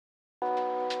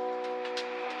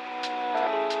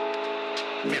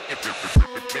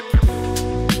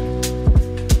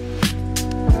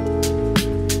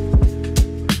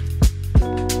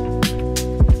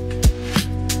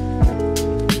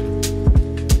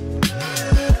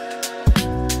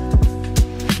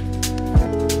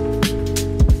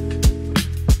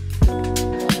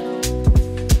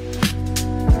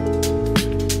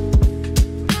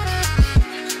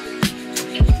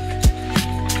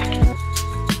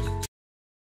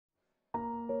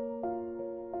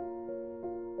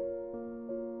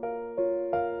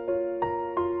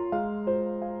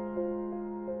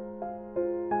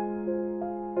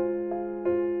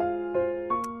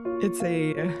It's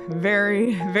a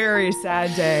very, very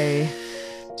sad day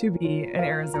to be an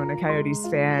Arizona Coyotes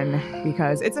fan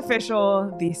because it's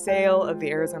official. The sale of the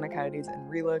Arizona Coyotes and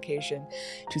relocation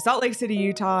to Salt Lake City,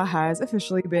 Utah has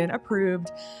officially been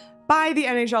approved by the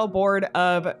NHL Board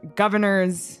of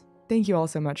Governors. Thank you all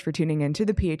so much for tuning in to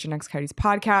the PHNX Coyotes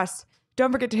podcast.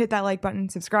 Don't forget to hit that like button,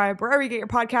 subscribe wherever you get your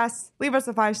podcasts, leave us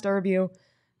a 5-star review.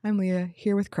 I'm Leah,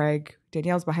 here with Craig.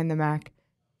 Danielle's behind the Mac.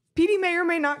 Petey may or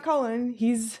may not call in.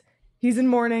 He's in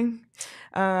mourning.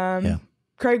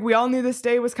 Craig, we all knew this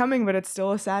day was coming, but it's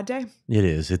still a sad day. It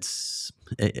is.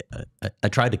 I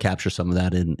tried to capture some of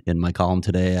that in my column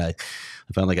today. I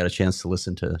finally got a chance to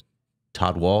listen to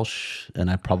Todd Walsh, and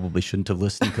I probably shouldn't have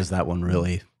listened because that one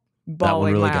really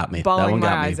got me. That one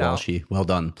got me, Walshy. Well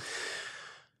done.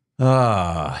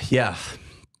 Yeah.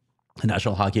 The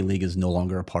National Hockey League is no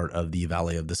longer a part of the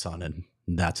Valley of the Sun, and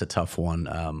that's a tough one.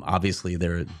 Obviously,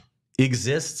 there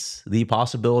exists the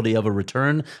possibility of a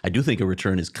return. I do think a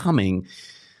return is coming.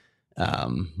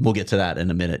 We'll get to that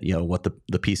in a minute, what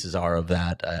the pieces are of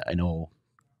that. I know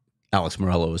Alex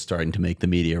Meruelo is starting to make the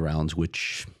media rounds,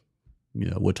 which,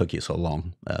 what took you so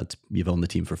long? You've owned the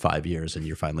team for 5 years and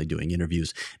you're finally doing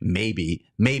interviews. Maybe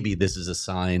this is a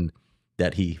sign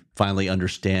that he finally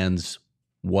understands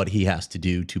what he has to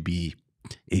do to be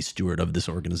a steward of this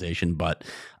organization, but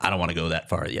I don't want to go that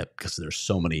far yet because there's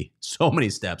so many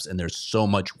steps and there's so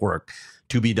much work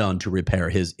to be done to repair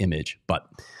his image. But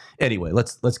anyway,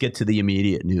 let's get to the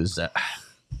immediate news.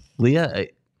 Leah,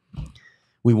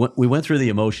 we went through the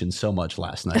emotions so much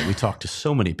last night. We talked to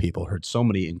so many people, heard so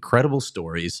many incredible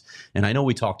stories, and I know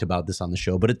we talked about this on the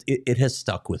show, but it has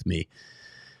stuck with me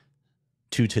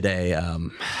to today.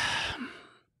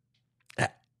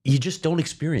 You just don't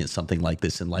experience something like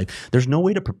this in life. There's no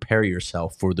way to prepare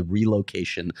yourself for the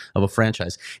relocation of a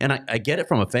franchise. And I get it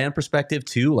from a fan perspective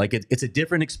too. Like it's a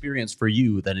different experience for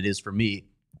you than it is for me.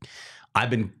 I've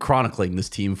been chronicling this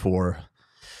team for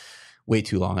way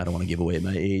too long. I don't want to give away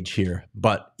my age here,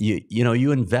 but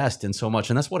you invest in so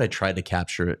much. And that's what I tried to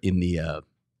capture in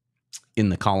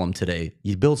the column today.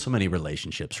 You build so many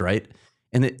relationships, right?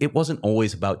 And it wasn't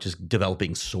always about just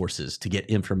developing sources to get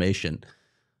information.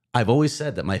 I've always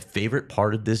said that my favorite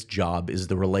part of this job is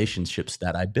the relationships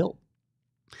that I built.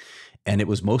 And it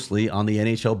was mostly on the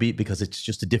NHL beat because it's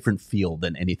just a different feel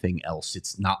than anything else.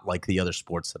 It's not like the other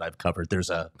sports that I've covered. There's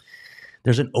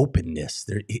an openness.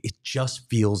 It just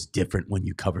feels different when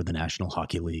you cover the National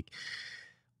Hockey League.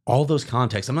 All those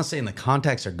contacts, I'm not saying the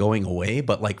contacts are going away,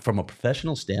 but like from a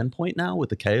professional standpoint now with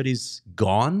the Coyotes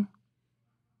gone,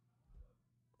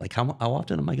 like how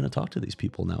often am I going to talk to these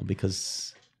people now?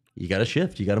 Because you got to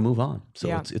shift. You got to move on. So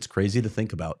yeah. It's crazy to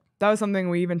think about. That was something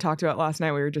we even talked about last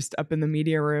night. We were just up in the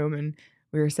media room and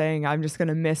we were saying, I'm just going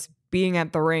to miss being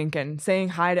at the rink and saying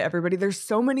hi to everybody. There's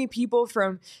so many people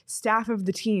from staff of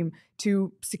the team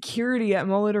to security at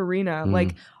Mullet Arena.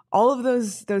 Like all of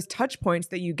those touch points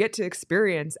that you get to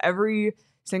experience every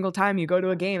single time you go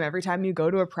to a game, every time you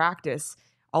go to a practice,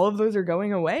 all of those are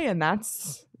going away. And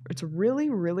it's really,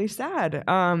 really sad.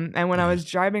 And when I was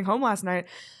driving home last night,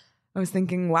 I was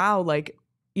thinking, wow, like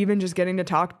even just getting to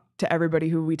talk to everybody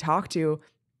who we talked to,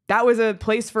 that was a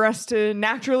place for us to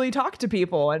naturally talk to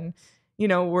people. And,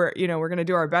 we're going to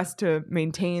do our best to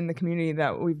maintain the community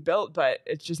that we've built, but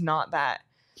it's just not that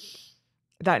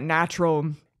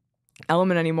natural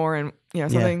element anymore. And,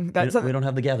 something we don't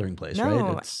have the gathering place,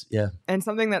 right? And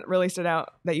something that really stood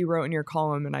out that you wrote in your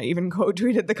column, and I even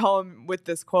quote-tweeted the column with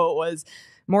this quote, was,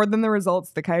 more than the results,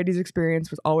 the Coyotes experience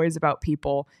was always about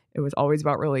people. It was always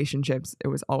about relationships. It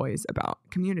was always about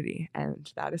community.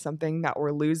 And that is something that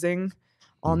we're losing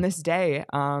on this day.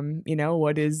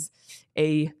 What is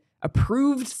a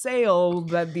approved sale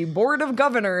that the Board of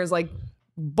Governors,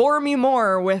 bore me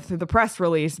more with the press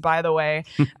release, by the way.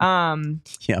 A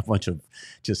bunch of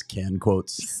just canned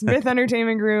quotes. Smith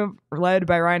Entertainment Group, led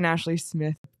by Ryan Ashley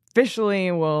Smith, officially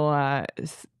will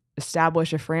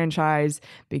establish a franchise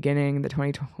beginning the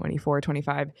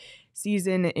 2024-25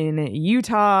 season in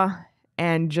Utah.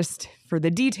 And just for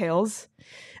the details,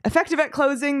 effective at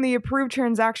closing, the approved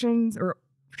transaction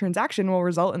will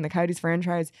result in the Coyotes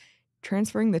franchise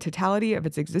transferring the totality of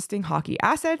its existing hockey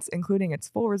assets, including its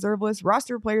full reserve list,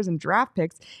 roster of players, and draft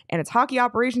picks, and its hockey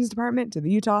operations department to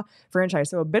the Utah franchise.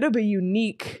 So a bit of a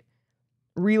unique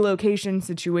relocation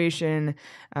situation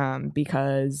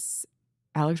because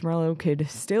Alex Meruelo could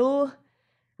still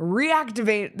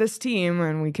reactivate this team,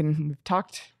 and we've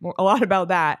talked a lot about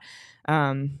that.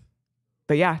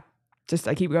 But yeah,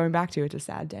 I keep going back to it. It's a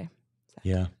sad day.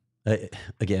 Yeah.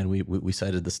 Again, we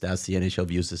cited the stats. The NHL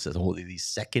views this as only the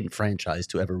second franchise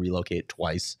to ever relocate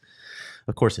twice.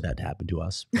 Of course, it had to happen to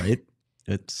us, right?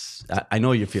 I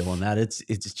know you're feeling that.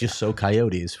 It's just so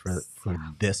Coyotes for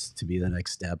this to be the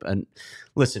next step. And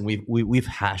listen, we've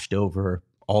hashed over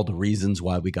all the reasons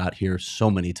why we got here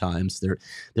so many times.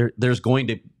 There's going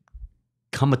to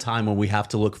come a time when we have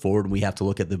to look forward and we have to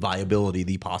look at the viability,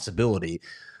 the possibility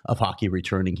of hockey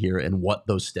returning here and what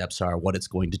those steps are, what it's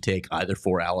going to take either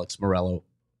for Alex Meruelo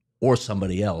or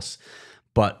somebody else.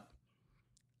 But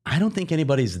I don't think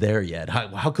anybody's there yet.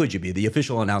 How could you be? The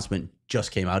official announcement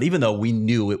just came out, even though we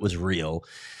knew it was real.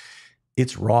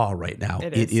 It's raw right now.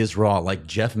 It is raw. Like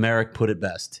Jeff Merrick put it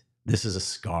best. This is a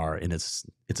scar, and it's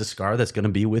a scar that's going to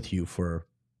be with you for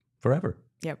forever.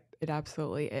 Yep, it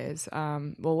absolutely is.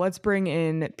 Well, let's bring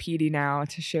in Petey now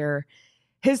to share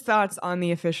his thoughts on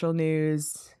the official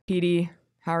news. Petey,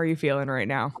 how are you feeling right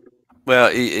now? Well,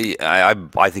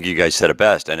 I think you guys said it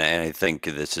best, and I think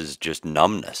this is just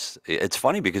numbness. It's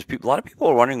funny because a lot of people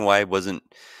are wondering why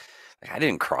I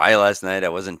didn't cry last night. I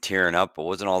wasn't tearing up. I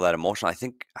wasn't all that emotional. I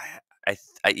think I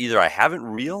either I haven't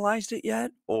realized it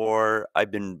yet, or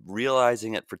I've been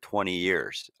realizing it for 20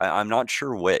 years. I'm not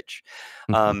sure which.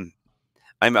 I'm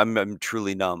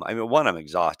truly numb. I mean, one, I'm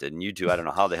exhausted, and you two, I don't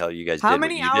know how the hell you guys did. How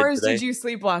many hours did you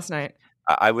sleep last night?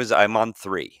 I'm on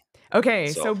 3. Okay,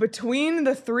 so between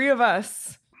the 3 of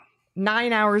us,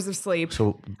 9 hours of sleep.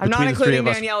 So I'm not including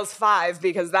Danielle's 5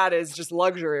 because that is just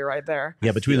luxury right there.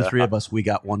 Yeah, between the 3 of us, we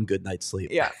got 1 good night's sleep.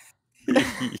 Yeah.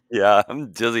 Yeah,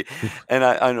 I'm dizzy, and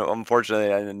I know,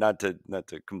 unfortunately, not to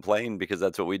complain because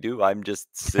that's what we do. I'm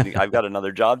just sitting. I've got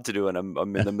another job to do, and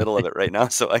I'm in the middle of it right now.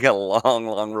 So I got a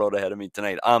long road ahead of me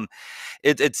tonight.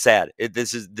 It's sad.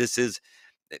 This is.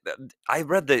 I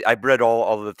read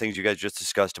all of the things you guys just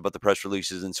discussed about the press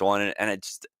releases and so on, and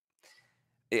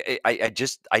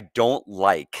I don't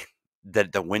like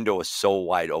that the window is so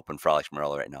wide open for Alex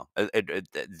Meruelo right now. It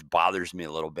bothers me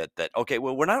a little bit that, okay,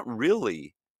 well, we're not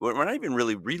even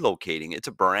really relocating. It's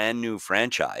a brand new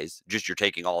franchise. Just you're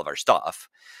taking all of our stuff,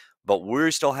 but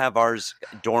we still have ours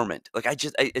dormant. Like I've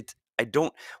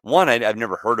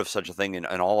never heard of such a thing in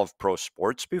all of pro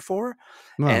sports before.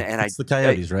 Well, and it's the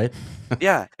Coyotes, right?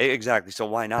 Yeah, exactly. So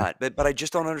why not? But I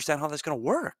just don't understand how that's going to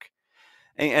work.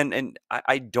 And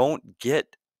I don't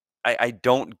get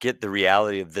the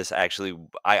reality of this. Actually,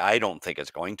 I don't think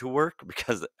it's going to work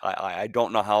because I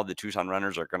don't know how the Tucson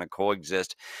Runners are going to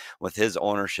coexist with his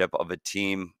ownership of a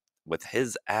team with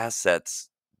his assets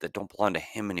that don't belong to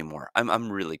him anymore.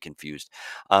 I'm really confused.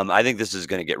 I think this is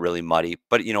going to get really muddy,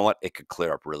 but you know what? It could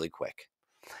clear up really quick.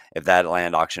 If that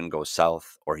land auction goes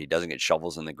south or he doesn't get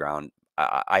shovels in the ground,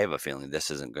 I have a feeling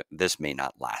this may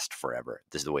not last forever.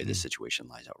 This is the way this situation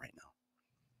lies out right now.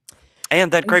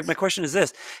 And then, Craig, my question is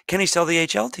this: can he sell the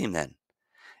AHL team then?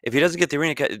 If he doesn't get the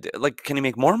arena, can he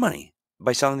make more money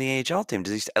by selling the AHL team?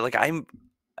 Does he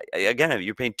again? If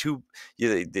you're paying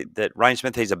that Ryan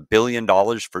Smith pays $1 billion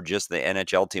for just the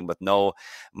NHL team with no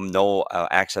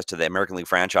access to the American League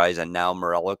franchise, and now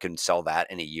Meruelo can sell that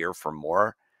in a year for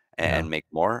more and make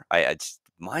more. It's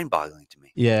mind-boggling to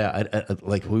me. Yeah,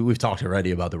 like we've talked already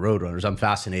about the Roadrunners. I'm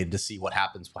fascinated to see what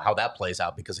happens, how that plays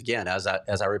out, because again, as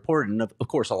I reported, and of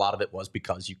course, a lot of it was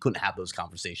because you couldn't have those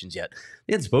conversations yet.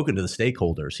 They had spoken to the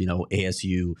stakeholders,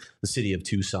 ASU, the city of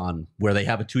Tucson, where they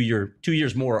have a 2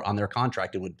 years more on their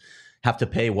contract and would have to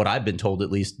pay what I've been told at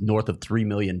least north of $3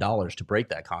 million to break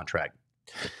that contract.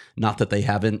 Not that they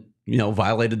haven't,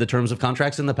 violated the terms of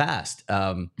contracts in the past.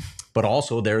 But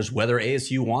also there's whether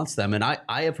ASU wants them. And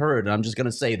I have heard, and I'm just going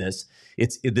to say this,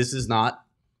 this is not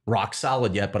rock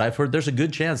solid yet, but I've heard there's a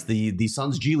good chance the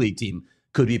Suns G League team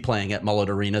could be playing at Mullet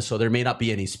Arena. So there may not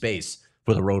be any space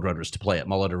for the Roadrunners to play at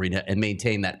Mullet Arena and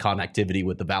maintain that connectivity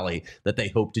with the Valley that they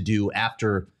hope to do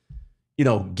after,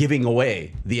 giving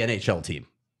away the NHL team.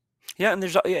 Yeah, and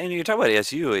you talk about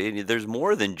ASU. There's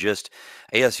more than just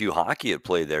ASU hockey at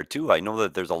play there too. I know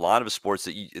that there's a lot of sports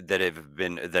that have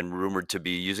been then rumored to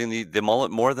be using the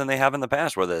mullet more than they have in the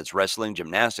past. Whether it's wrestling,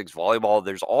 gymnastics, volleyball,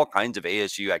 there's all kinds of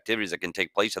ASU activities that can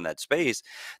take place in that space.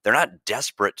 They're not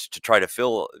desperate to try to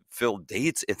fill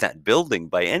dates in that building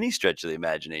by any stretch of the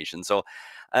imagination. So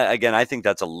again, I think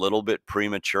that's a little bit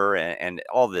premature, and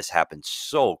all this happens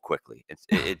so quickly.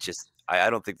 It just I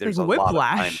don't think It's there's like a lot of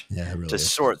time whiplash. Yeah, it really to is.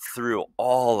 sort through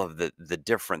all of the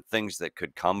different things that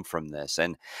could come from this.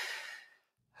 And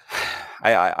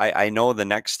I know the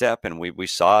next step, and we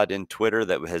saw it in Twitter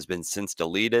that has been since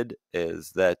deleted,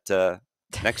 is that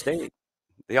next date,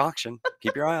 the auction.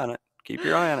 Keep your eye on it. Keep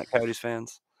your eye on it, Coyotes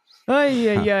fans. Oh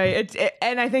yeah.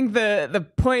 And I think the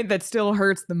point that still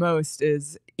hurts the most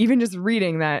is even just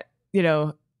reading that, you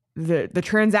know, the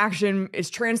transaction is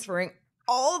transferring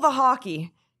all the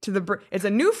hockey to it's a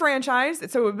new franchise.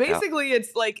 So basically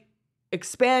it's like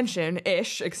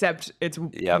expansion-ish, except it's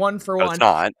one for But one. it's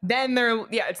not. Then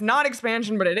it's not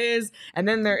expansion, but it is. And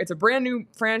then it's a brand new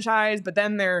franchise, but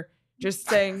then they're just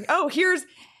saying, oh, here's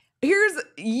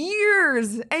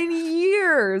years and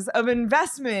years of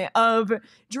investment of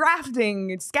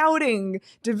drafting, scouting,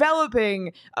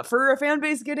 developing, for a fan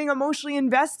base getting emotionally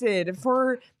invested,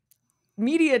 for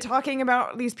media talking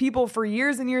about these people for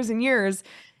years and years and years.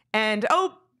 And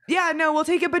oh, yeah, no, we'll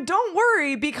take it. But don't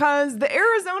worry, because the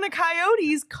Arizona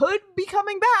Coyotes could be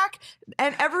coming back.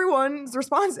 And everyone's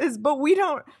response is, but we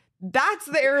don't. That's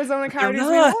the Arizona Coyotes we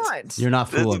want. You're not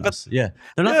fooling us. Yeah.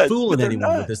 They're not fooling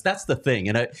anyone with this. That's the thing.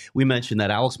 And we mentioned that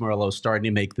Alex Meruelo is starting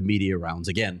to make the media rounds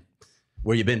again,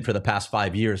 where you've been for the past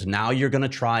 5 years. Now you're going to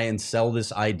try and sell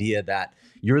this idea that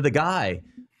you're the guy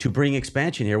to bring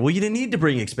expansion here. Well, you didn't need to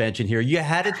bring expansion here. You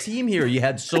had a team here. You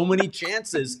had so many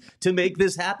chances to make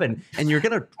this happen. And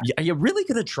are you really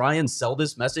going to try and sell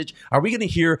this message? Are we going to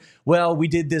hear, well, we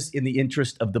did this in the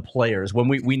interest of the players, when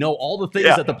we know all the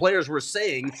things that the players were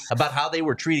saying about how they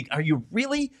were treating? Are you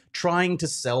really trying to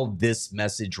sell this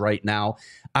message right now?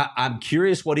 I'm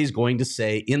curious what he's going to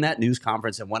say in that news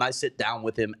conference. And when I sit down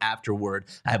with him afterward,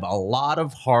 I have a lot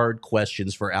of hard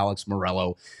questions for Alex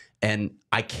Meruelo. And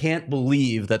I can't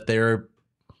believe that they're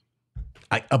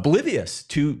oblivious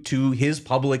to his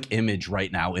public image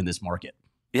right now in this market.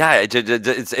 Yeah, it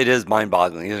is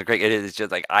mind-boggling. It's great. It is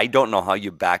just like, I don't know how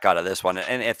you back out of this one.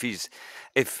 And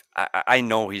if I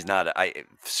know he's not doom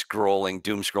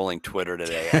scrolling Twitter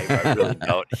today. I really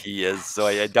doubt he is. So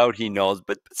I doubt he knows.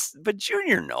 But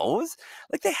Junior knows.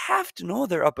 Like, they have to know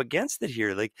they're up against it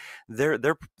here. Like,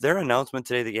 their announcement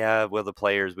today that the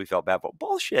players, we felt bad for.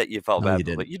 Bullshit, you felt bad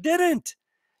for, but you didn't.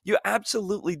 You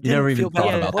absolutely didn't. You never even feel bad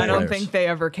thought about the I don't players. think they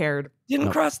ever cared. Didn't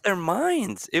cross their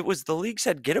minds. It was the league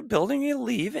said, get a building, you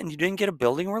leave, and you didn't get a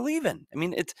building, we're leaving. I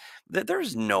mean,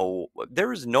 there's no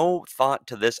thought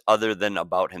to this other than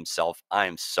about himself.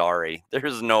 I'm sorry.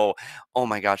 There's no, oh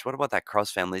my gosh, what about that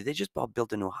Krause family? They just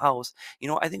built a new house. You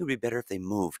know, I think it would be better if they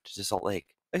moved to Salt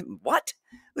Lake. What?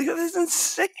 Like, this is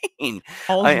insane.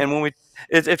 And when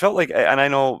it felt like, and I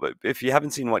know if you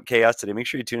haven't seen What Chaos today, make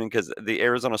sure you tune in, because the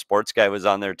Arizona sports guy was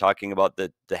on there talking about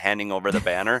the handing over the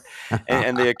banner,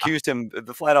 and they accused him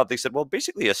flat out. They said, well,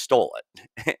 basically you stole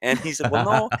it. And he said, well,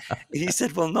 no.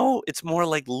 No, it's more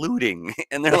like looting.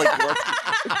 And they're like, what?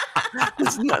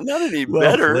 It's not any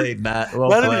better. Well played, Matt.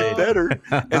 Any better.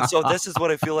 And so this is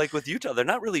what I feel like with Utah. They're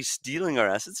not really stealing our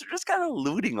assets. They're just kind of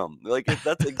looting them. Like,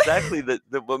 that's exactly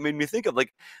what made me think of,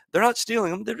 like, they're not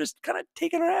stealing them. They're just kind of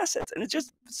taking our assets. And it's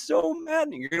just so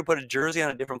maddening. You're going to put a jersey on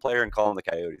a different player and call them the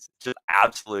Coyotes. It's just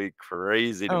absolutely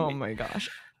crazy to me. Oh my gosh.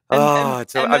 I'm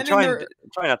trying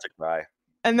not to cry.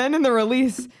 And then in the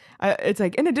release, it's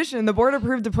like, in addition, the board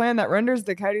approved a plan that renders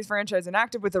the Coyotes franchise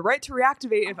inactive with the right to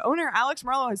reactivate if owner Alex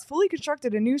Meruelo has fully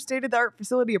constructed a new state-of-the-art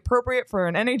facility appropriate for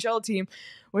an NHL team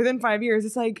within 5 years.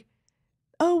 It's like,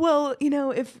 oh, well, you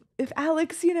know, if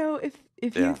Alex, you know, if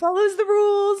he follows the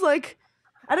rules, like,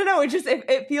 I don't know.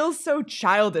 It feels so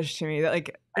childish to me that, like,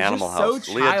 it's Animal just House.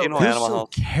 so Leah, do you know childish. Animal so House?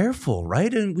 careful,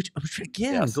 right? And which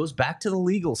again goes back to the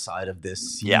legal side of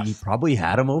this. He Yes. probably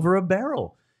had him over a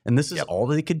barrel. And this is all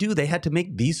they could do. They had to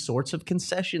make these sorts of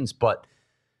concessions. But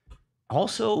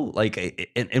also, like,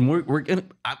 and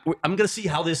I'm gonna see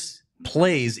how this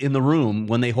plays in the room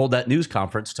when they hold that news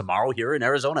conference tomorrow here in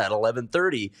Arizona at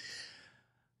 11:30.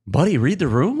 Buddy, read the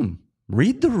room.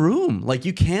 Read the room. Like,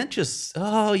 you can't just,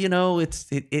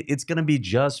 it's gonna be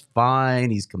just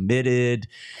fine. He's committed.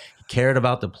 He cared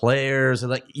about the players. And,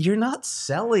 like, you're not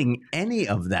selling any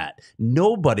of that.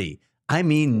 Nobody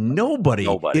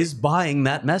is buying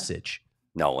that message.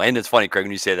 No, and it's funny, Craig,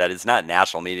 when you say that, it's not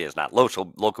national media, it's not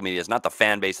local media, it's not the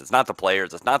fan base, it's not the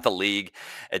players, it's not the league,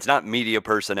 it's not media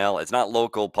personnel, it's not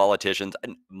local politicians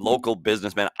and local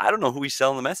businessmen. I don't know who he's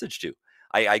selling the message to.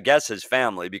 I guess his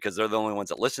family, because they're the only ones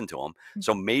that listen to him.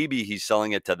 So maybe he's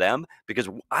selling it to them, because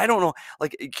I don't know.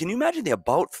 Like, can you imagine the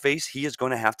about face he is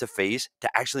going to have to face to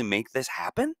actually make this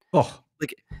happen? Oh,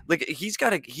 Like he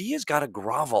has got to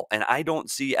grovel, and I don't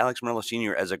see Alex Meruelo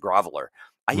Sr. as a groveler.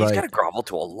 He's got to right. grovel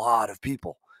to a lot of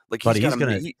people. Like But he's got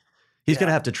to. he's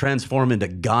gonna have to transform into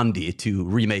Gandhi to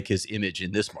remake his image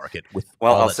in this market with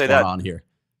Well, all I'll that's say going that on here.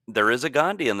 there is a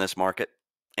Gandhi in this market,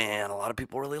 and a lot of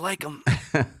people really like him.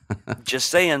 Just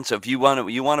saying. So if you want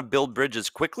to build bridges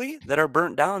quickly that are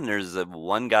burnt down, there's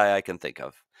one guy I can think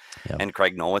of. Yep. And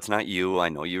Craig, no, it's not you. I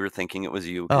know you were thinking it was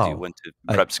you because you went to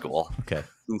prep school. Okay,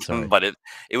 sorry. But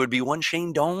it would be one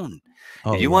Shane Doan.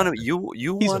 Oh, If you yeah. want to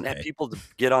you He's want okay. people to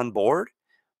get on board,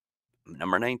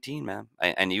 number 19, man.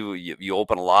 And you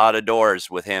open a lot of doors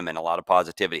with him and a lot of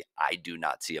positivity. I do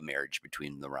not see a marriage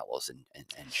between the Morelos and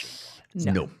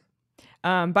Shane Doan. No.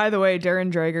 By the way,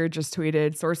 Darren Drager just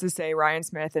tweeted, sources say Ryan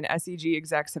Smith and SEG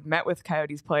execs have met with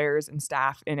Coyotes players and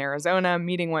staff in Arizona.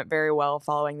 Meeting went very well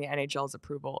following the NHL's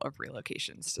approval of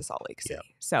relocations to Salt Lake City. Yep.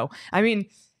 So, I mean,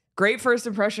 great first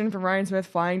impression from Ryan Smith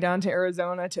flying down to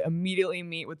Arizona to immediately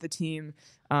meet with the team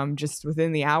just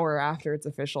within the hour after it's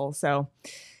official. So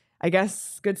I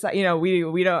guess good side. You know,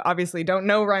 we don't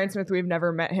know Ryan Smith. We've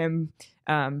never met him.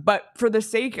 But for the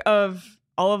sake of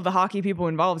all of the hockey people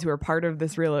involved who are part of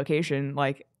this relocation,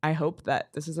 like, I hope that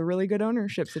this is a really good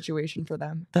ownership situation for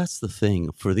them. That's the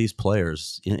thing for these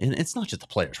players, and it's not just the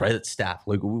players, right? It's staff.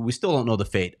 Like, we still don't know the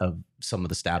fate of some of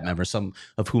the staff members, some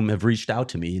of whom have reached out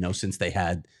to me, you know, since they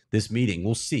had this meeting.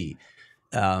 We'll see.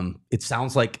 It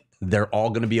sounds like they're all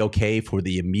going to be okay for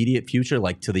the immediate future,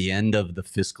 like to the end of the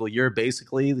fiscal year,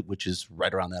 basically, which is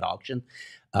right around that auction.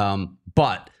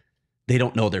 But they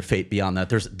don't know their fate beyond that.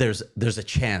 There's a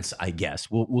chance, I guess.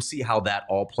 We'll see how that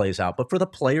all plays out. But for the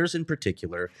players in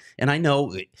particular, and I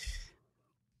know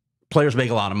players make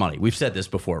a lot of money. We've said this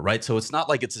before, right? So it's not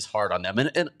like it's as hard on them.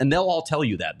 And they'll all tell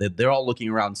you that they're all looking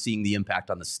around seeing the impact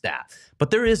on the staff. But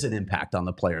there is an impact on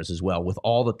the players as well with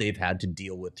all that they've had to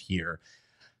deal with here.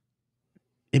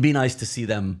 It'd be nice to see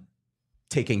them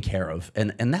taken care of.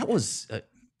 And that was,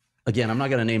 again, I'm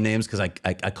not going to name names because I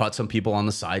caught some people on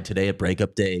the side today at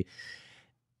breakup day.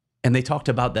 And they talked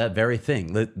about that very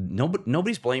thing.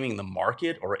 Nobody's blaming the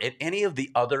market or any of the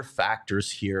other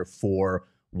factors here for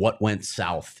what went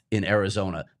south in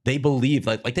Arizona. They believe,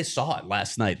 like they saw it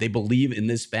last night. They believe in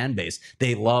this fan base.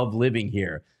 They love living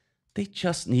here. They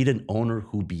just need an owner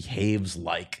who behaves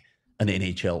like an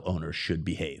NHL owner should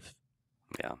behave.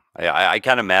 Yeah, I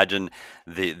can't imagine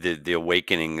the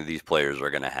awakening these players are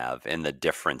going to have and the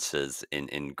differences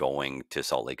in going to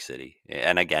Salt Lake City.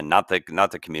 And again, not the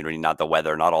community, not the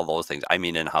weather, not all those things. I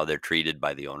mean, in how they're treated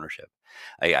by the ownership.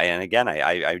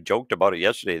 I joked about it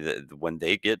yesterday that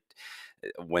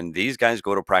when these guys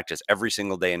go to practice every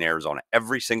single day in Arizona,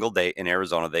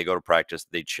 they go to practice,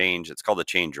 they change. It's called the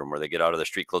change room, where they get out of their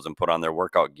street clothes and put on their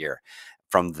workout gear.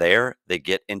 From there, they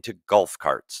get into golf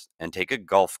carts and take a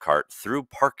golf cart through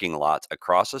parking lots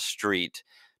across a street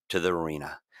to the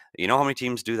arena. You know how many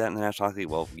teams do that in the National Hockey League?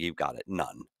 Well, you've got it.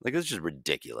 None. Like, it's just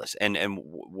ridiculous. And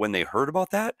when they heard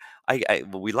about that,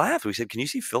 we laughed. We said, can you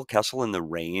see Phil Kessel in the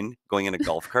rain going in a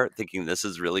golf cart thinking this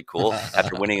is really cool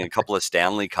after winning a couple of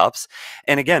Stanley Cups?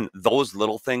 And again, those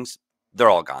little things, they're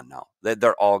all gone now.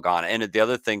 They're all gone. And the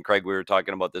other thing, Craig, we were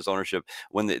talking about this ownership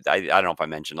I don't know if I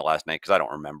mentioned it last night because I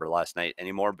don't remember last night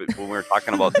anymore. But when we were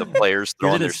talking about the players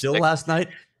throwing their still sticks, last night,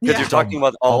 because you're talking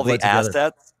about all the together.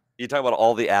 assets. You talk about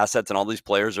all the assets, and all these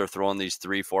players are throwing these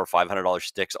 $300, $400, $500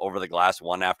 sticks over the glass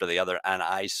one after the other. And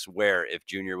I swear, if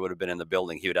Junior would have been in the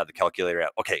building, he would have the calculator out.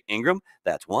 Okay, Ingram,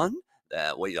 that's one.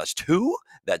 Wait, that's two.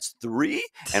 That's three.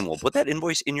 And we'll put that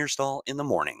invoice in your stall in the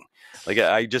morning. Like,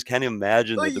 I just can't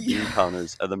imagine what the bean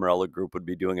counters of the Meruelo Group would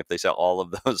be doing if they saw all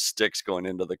of those sticks going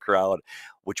into the crowd,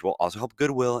 which will also help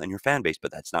goodwill and your fan base.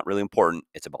 But that's not really important.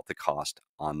 It's about the cost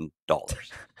on dollars.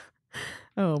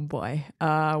 Oh, boy.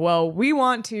 Well, we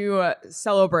want to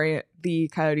celebrate the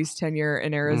Coyotes' tenure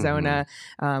in Arizona.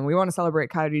 Mm-hmm. We want to celebrate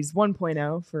Coyotes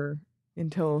 1.0 for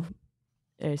until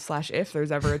 /if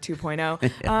there's ever a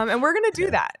 2.0. And we're going to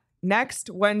do that next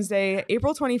Wednesday,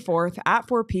 April 24th at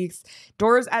Four Peaks.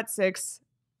 Doors at 6.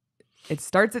 It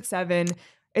starts at 7.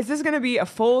 Is this going to be a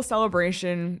full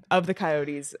celebration of the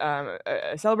Coyotes,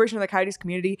 a celebration of the Coyotes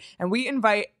community? And we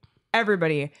invite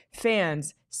everybody,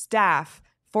 fans, staff,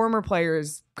 former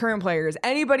players, current players,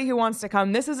 anybody who wants to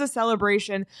come. This is a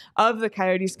celebration of the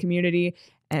Coyotes community.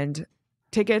 And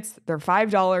tickets. They're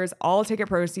 $5. All ticket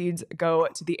proceeds go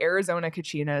to the Arizona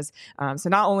Coyotes. So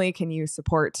not only can you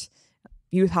support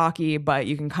youth hockey, but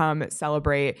you can come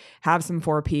celebrate, have some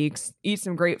Four Peaks, eat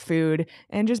some great food,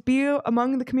 and just be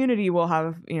among the community. We'll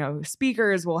have,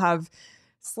 speakers, we'll have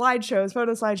slideshows,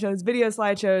 photo slideshows, video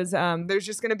slideshows. There's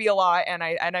just going to be a lot. And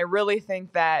I really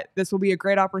think that this will be a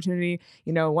great opportunity,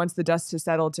 once the dust has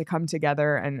settled, to come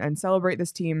together and celebrate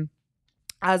this team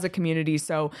as a community.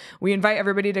 So we invite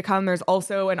everybody to come. There's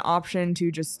also an option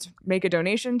to just make a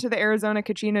donation to the Arizona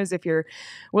Coyotes if you're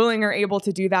willing or able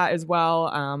to do that as well.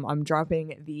 I'm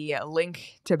dropping the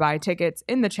link to buy tickets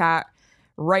in the chat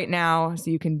right now,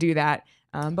 so you can do that.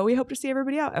 But we hope to see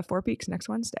everybody out at Four Peaks next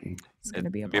Wednesday. It's going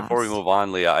to be a blast. Before we move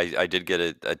on, Leah, I did get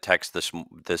a text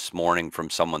this morning from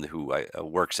someone who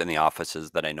works in the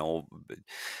offices that I know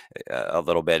a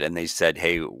little bit, and they said,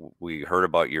 "Hey, we heard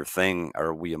about your thing.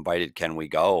 Are we invited? Can we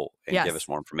go and give us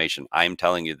more information?" I'm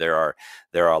telling you, there are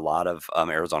a lot of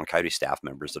Arizona Coyote staff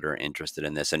members that are interested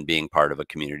in this and being part of a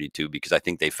community too, because I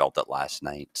think they felt it last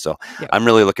night. So I'm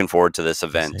really looking forward to this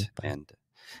event,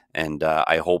 and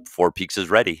I hope Four Peaks is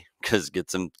ready, because get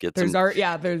some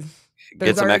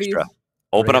extra.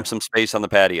 Open up some space on the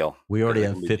patio. We already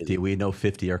have 50. We know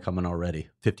 50 are coming already.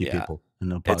 50 people. And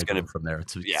they'll probably go from there.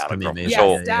 It's gonna be amazing.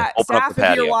 So staff,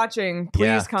 if you're watching,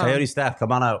 please come. Coyote staff,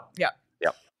 come on out.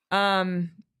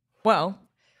 Well,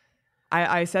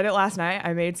 I said it last night.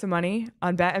 I made some money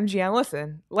on BetMGM.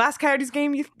 Listen, last Coyotes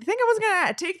game, you think I was going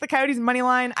to take the Coyotes money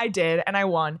line? I did, and I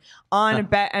won on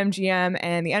BetMGM,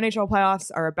 and the NHL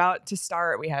playoffs are about to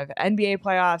start. We have NBA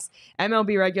playoffs,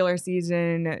 MLB regular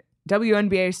season,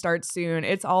 WNBA starts soon.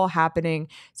 It's all happening.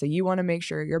 So you want to make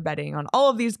sure you're betting on all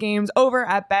of these games over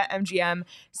at BetMGM.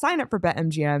 Sign up for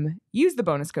BetMGM. Use the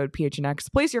bonus code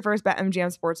PHNX. Place your first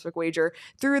BetMGM Sportsbook wager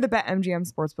through the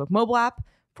BetMGM Sportsbook mobile app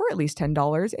for at least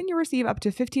 $10, and you'll receive up to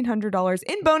 $1,500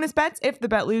 in bonus bets if the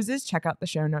bet loses. Check out the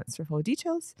show notes for full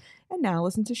details. And now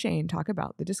listen to Shane talk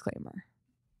about the disclaimer.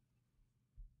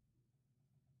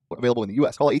 Available in the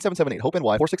U.S. Call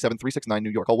 877-8-HOPE-NY, 467-369 New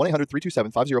York. Call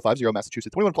 1-800-327-5050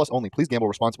 Massachusetts. 21 plus only. Please gamble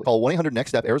responsibly. Call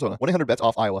 1-800-NEXT-STEP Arizona.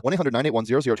 1-800-BETS-OFF Iowa.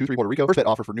 1-800-981-0023 Puerto Rico. First bet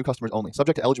offer for new customers only.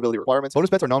 Subject to eligibility requirements. Bonus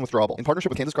bets are non-withdrawable. In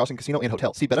partnership with Kansas Crossing Casino and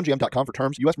Hotel. See BetMGM.com for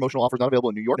terms. U.S. promotional offers not available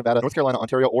in New York, Nevada, North Carolina,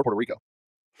 Ontario, or Puerto Rico.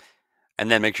 And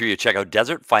then make sure you check out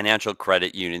Desert Financial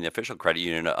Credit Union, the official credit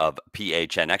union of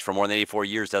PHNX. For more than 84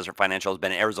 years, Desert Financial has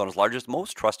been Arizona's largest,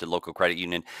 most trusted local credit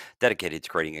union, dedicated to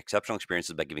creating exceptional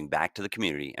experiences by giving back to the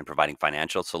community and providing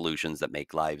financial solutions that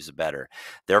make lives better.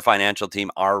 Their financial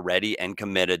team are ready and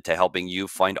committed to helping you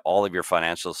find all of your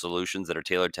financial solutions that are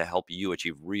tailored to help you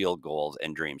achieve real goals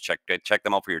and dreams. Check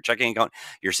them out for your checking account,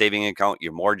 your saving account,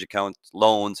 your mortgage account,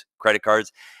 loans, credit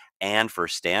cards. And for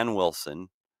Stan Wilson,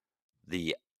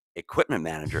 the equipment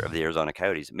manager of the Arizona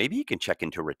Coyotes, maybe you can check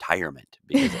into retirement,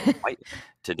 because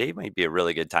today might be a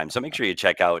really good time. So make sure you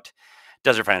check out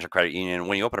Desert Financial Credit Union.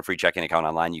 When you open a free checking account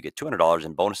online, you get $200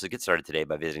 in bonuses. Get started today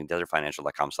by visiting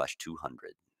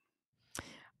desertfinancial.com/200.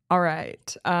 All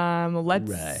right.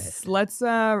 Let's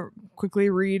quickly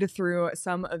read through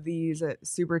some of these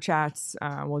super chats.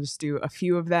 We'll just do a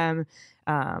few of them.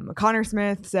 Connor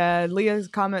Smith said, Leah's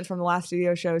comments from the last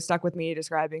studio show stuck with me,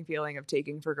 describing feeling of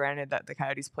taking for granted that the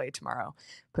Coyotes play tomorrow.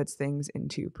 Puts things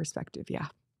into perspective. Yeah,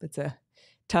 that's a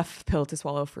tough pill to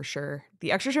swallow for sure.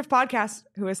 The Extra Shift Podcast,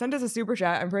 who has sent us a super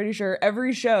chat, I'm pretty sure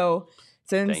every show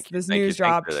since this news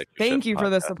dropped. Thank you for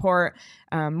the support.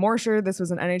 More sure this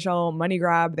was an NHL money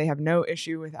grab. They have no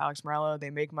issue with Alex Meruelo.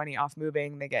 They make money off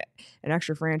moving. They get an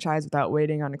extra franchise without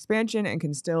waiting on expansion and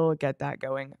can still get that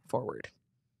going forward.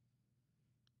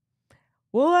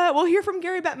 We'll hear from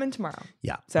Gary Bettman tomorrow.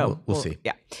 Yeah, so we'll see.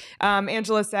 Yeah.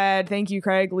 Angela said, thank you,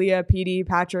 Craig, Leah, Petey,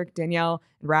 Patrick, Danielle,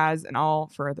 and Raz, and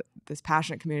all for this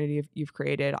passionate community you've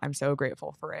created. I'm so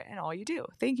grateful for it and all you do.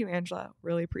 Thank you, Angela.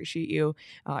 Really appreciate you.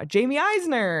 Jamie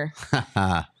Eisner.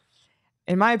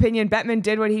 In my opinion, Bettman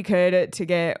did what he could to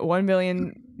get $1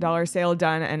 billion sale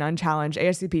done and unchallenged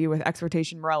ASCP with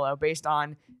exploitation Meruelo based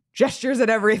on gestures at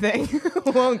everything.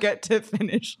 Won't get to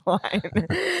finish line.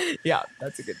 Yeah,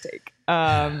 that's a good take.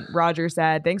 Roger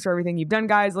said, thanks for everything you've done,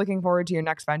 guys. Looking forward to your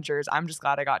next ventures. I'm just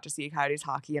glad I got to see Coyotes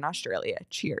hockey in Australia.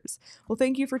 Cheers. Well,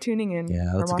 thank you for tuning in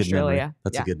from Australia.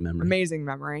 That's a good memory. Amazing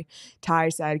memory. Ty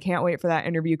said, can't wait for that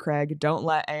interview, Craig. Don't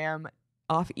let AM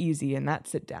off easy in that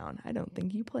sit down. I don't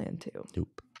think you plan to.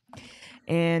 Nope.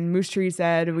 And Moose Tree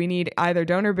said, we need either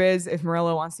donor Biz if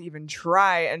Meruelo wants to even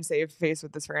try and save face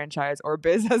with this franchise, or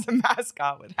Biz as a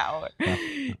mascot with Howard.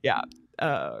 Yeah.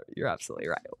 You're absolutely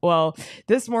right. Well,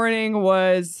 this morning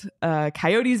was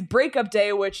Coyotes breakup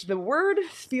day, which the word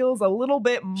feels a little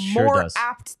bit Sure more does.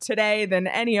 apt today than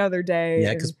any other day.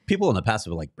 Yeah, because people in the past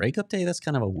have been like, breakup day? That's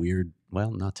kind of a weird,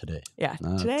 well, not today. Yeah,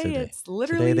 Not today today. it's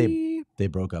literally... Today they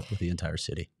broke up with the entire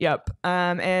city. Yep.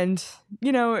 And,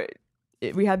 you know,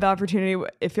 we had the opportunity.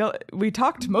 We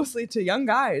talked mostly to young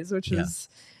guys, which is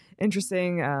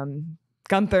interesting.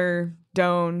 Gunther,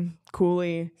 Doan,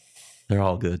 Cooley. They're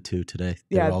all good too today.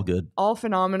 They're all good. All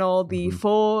phenomenal. The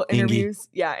full interviews.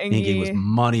 Yeah, Ingy was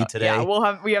money today.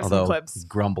 Yeah, we have some clips.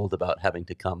 Grumbled about having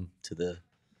to come to the...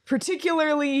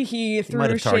 Particularly, he might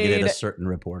have targeted shade, a certain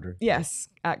reporter. Yes,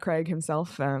 at Craig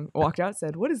himself. Walked out,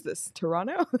 said, "What is this,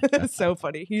 Toronto?" So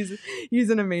funny. He's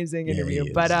an amazing interview.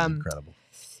 He's incredible.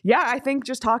 Yeah, I think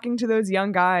just talking to those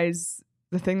young guys,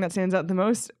 the thing that stands out the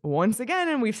most, once again,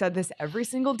 and we've said this every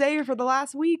single day for the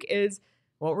last week, is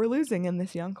what we're losing in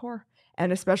this young core.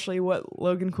 And especially what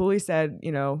Logan Cooley said,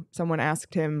 you know, someone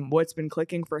asked him what's been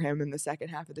clicking for him in the second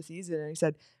half of the season. And he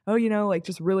said, oh, you know, like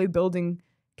just really building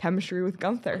chemistry with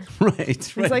Gunther.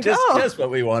 Right. Like, just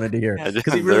what we wanted to hear.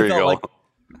 Because he really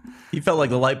felt like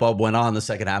the light bulb went on the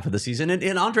second half of the season.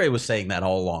 And Andre was saying that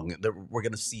all along. That we're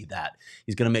going to see that.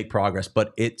 He's going to make progress.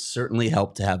 But it certainly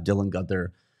helped to have Dylan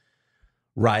Gunther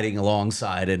riding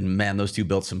alongside. And man, those two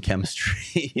built some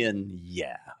chemistry. And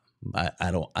yeah, I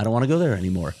don't want to go there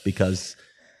anymore because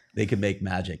they can make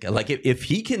magic. Like if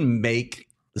he can make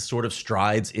the sort of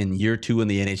strides in year 2 in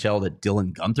the NHL that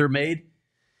Dylan Gunther made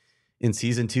in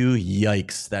season 2,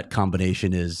 yikes, that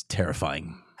combination is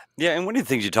terrifying. Yeah, and one of the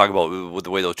things you talk about with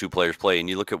the way those two players play, and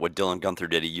you look at what Dylan Gunther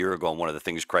did a year ago, and one of the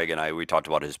things Craig and we talked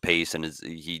about his pace and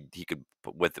he could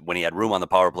when he had room on the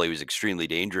power play, he was extremely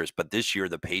dangerous. But this year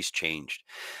the pace changed,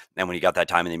 and when he got that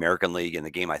time in the American League, and the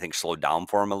game I think slowed down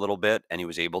for him a little bit, and he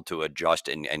was able to adjust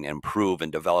and improve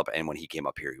and develop. And when he came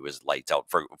up here, he was lights out.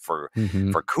 For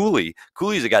Cooley.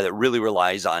 Cooley's a guy that really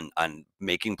relies on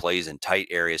making plays in tight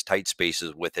areas, tight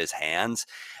spaces with his hands.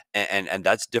 And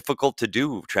that's difficult to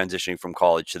do transitioning from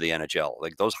college to the NHL.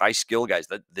 Like those high skill guys,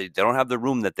 that they don't have the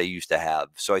room that they used to have.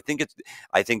 So I think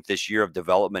this year of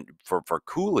development for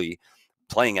Cooley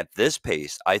playing at this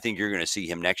pace, I think you're going to see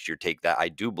him next year take that. I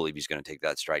do believe he's going to take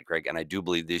that stride, Craig. And I do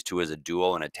believe these two as a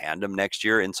duo and a tandem next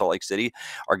year in Salt Lake City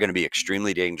are going to be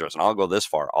extremely dangerous. And I'll go this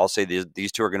far. I'll say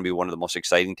these two are going to be one of the most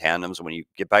exciting tandems when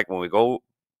we go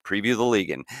preview the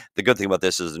league. And the good thing about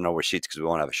this is there's no receipts because we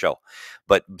won't have a show.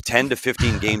 But 10 to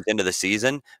 15 games into the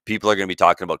season, people are going to be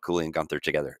talking about Cooley and Gunther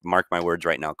together. Mark my words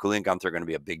right now. Cooley and Gunther are going to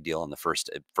be a big deal in the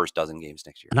first dozen games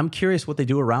next year. And I'm curious what they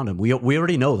do around him. We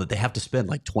already know that they have to spend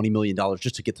like $20 million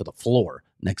just to get to the floor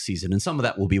next season. And some of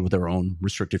that will be with their own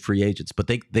restricted free agents. But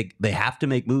they have to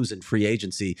make moves in free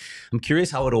agency. I'm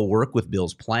curious how it'll work with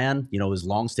Bill's plan, his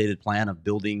long-stated plan of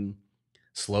building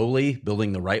slowly,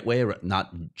 building the right way,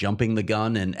 not jumping the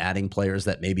gun and adding players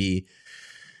that maybe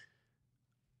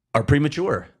are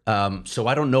premature. So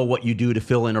I don't know what you do to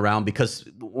fill in around, because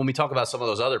when we talk about some of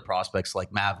those other prospects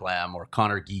like Mavlam or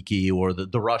Connor Geeky or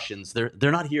the Russians, they're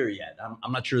not here yet.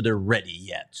 I'm not sure they're ready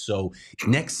yet. So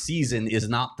next season is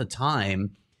not the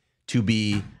time to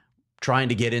be trying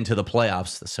to get into the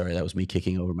playoffs. Sorry, that was me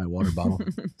kicking over my water bottle.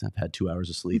 I've had 2 hours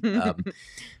of sleep.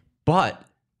 But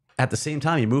at the same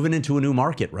time, you're moving into a new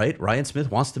market, right? Ryan Smith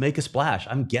wants to make a splash.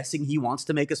 I'm guessing he wants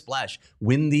to make a splash,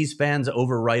 win these fans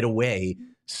over right away.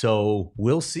 So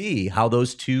we'll see how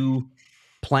those two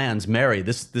plans marry.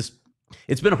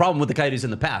 It's been a problem with the Coyotes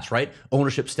in the past, right?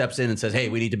 Ownership steps in and says, hey,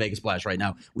 we need to make a splash right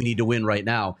now. We need to win right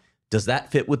now. Does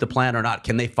that fit with the plan or not?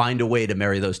 Can they find a way to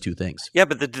marry those two things? Yeah,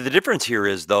 but the difference here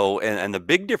is, though, and the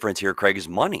big difference here, Craig, is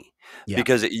money. Yeah.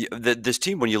 Because this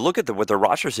team, when you look at what their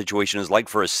roster situation is like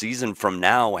for a season from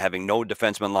now, having no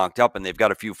defensemen locked up, and they've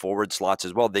got a few forward slots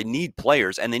as well, they need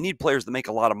players, and they need players that make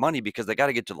a lot of money because they got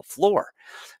to get to the floor.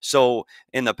 So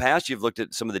in the past, you've looked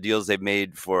at some of the deals they've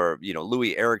made for,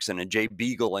 Louis Eriksson and Jay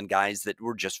Beagle and guys that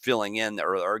were just filling in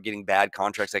or getting bad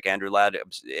contracts like Andrew Ladd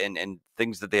and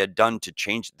things that they had done to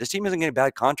change. This team isn't getting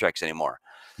bad contracts anymore.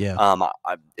 Yeah.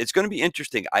 It's going to be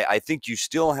interesting. I think you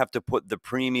still have to put the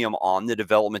premium on the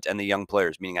development and the young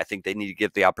players, meaning I think they need to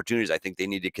get the opportunities. I think they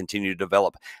need to continue to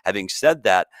develop. Having said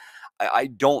that, I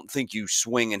don't think you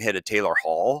swing and hit a Taylor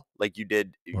Hall like you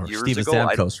did or years Steven ago.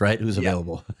 Stamkos, right? Who's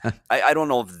available. I don't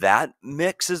know if that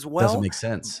mixes well. Doesn't make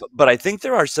sense. But I think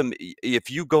there are some,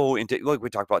 if you go into, like we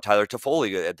talked about Tyler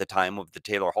Toffoli at the time of the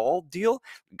Taylor Hall deal,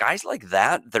 guys like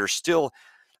that are still,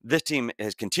 this team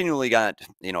has continually got,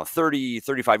 30,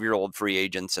 35-year-old free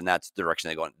agents, and that's the direction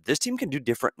they go in. This team can do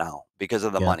different now because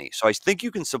of the money. So I think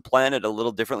you can supplant it a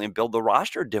little differently and build the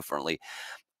roster differently.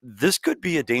 This could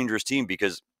be a dangerous team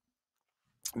because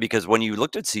Because when you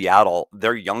looked at Seattle,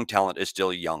 their young talent is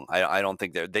still young. I don't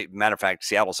think matter of fact,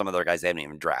 Seattle, some of their guys they haven't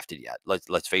even drafted yet.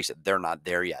 Let's face it, they're not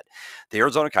there yet. The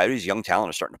Arizona Coyotes young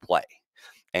talent is starting to play.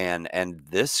 And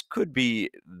this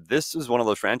is one of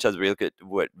those franchises where you look at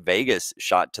what Vegas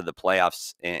shot to the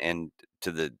playoffs and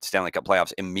to the Stanley Cup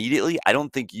playoffs immediately. I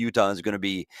don't think Utah is going to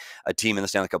be a team in the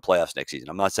Stanley Cup playoffs next season.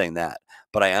 I'm not saying that,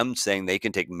 but I am saying they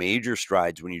can take major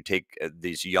strides when you take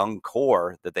these young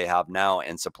core that they have now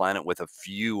and supplant it with a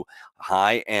few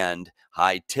high-end,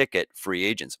 high-ticket free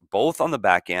agents, both on the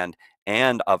back end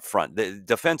and up front. The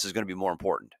defense is going to be more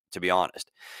important, to be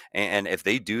honest. And if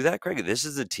they do that, Craig, this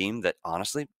is a team that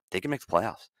honestly they can make the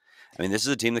playoffs. I mean, this is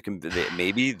a team that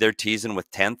maybe they're teasing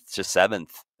with 10th to 7th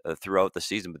throughout the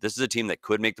season, but this is a team that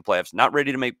could make the playoffs. Not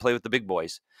ready to play with the big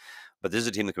boys, but this is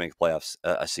a team that can make the playoffs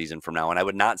a season from now. And I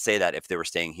would not say that if they were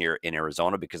staying here in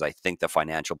Arizona, because I think the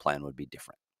financial plan would be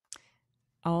different.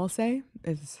 All I'll say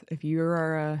is if you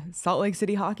are a Salt Lake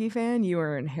City hockey fan, you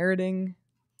are inheriting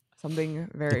something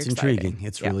very It's exciting. intriguing.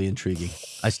 It's really intriguing.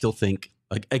 I still think,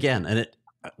 again, and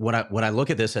when I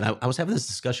look at this, and I was having this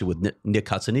discussion with Nick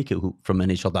Katsunika from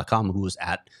NHL.com, who was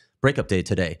at Breakup Day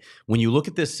today. When you look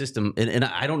at this system, and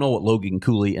I don't know what Logan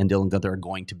Cooley and Dylan Gunther are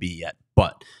going to be yet,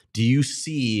 but do you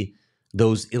see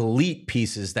those elite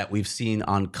pieces that we've seen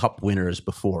on Cup winners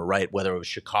before, right? Whether it was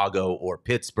Chicago or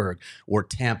Pittsburgh or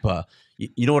Tampa,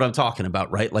 you know what I'm talking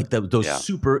about, right? Like those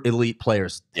super elite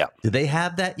players. Yeah. Do they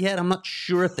have that yet? I'm not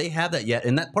sure if they have that yet.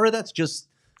 And that part of that's just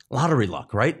lottery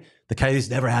luck, right? The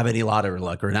Coyotes never have any lottery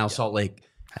luck, or now Salt Lake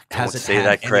hasn't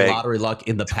had any lottery luck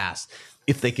in the past.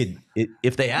 If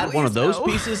they add one of those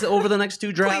pieces over the next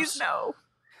two drafts, Please no.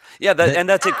 Yeah, and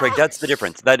that's it, Craig. That's the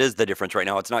difference. That is the difference right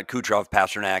now. It's not Kucherov,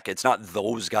 Pasternak. It's not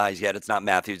those guys yet. It's not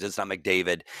Matthews. It's not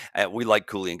McDavid. We like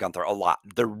Cooley and Gunther a lot.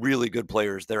 They're really good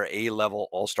players. They're A-level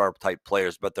all-star type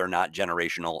players, but they're not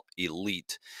generational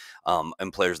elite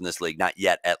and players in this league. Not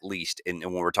yet, at least. And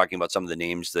when we're talking about some of the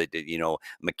names that, McKinnon,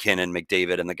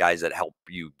 McDavid, and the guys that help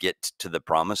you get to the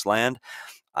promised land,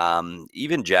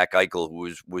 even Jack Eichel,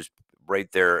 who was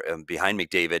right there behind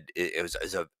McDavid,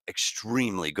 is an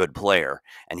extremely good player,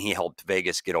 and he helped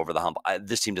Vegas get over the hump.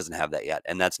 This team doesn't have that yet,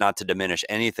 and that's not to diminish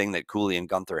anything that Cooley and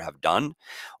Gunther have done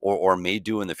or may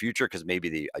do in the future, because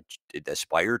maybe they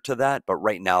aspire to that. But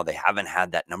right now, they haven't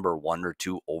had that number 1 or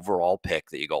 2 overall pick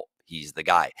that you go, he's the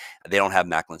guy. They don't have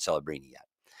Macklin Celebrini yet.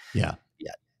 Yeah.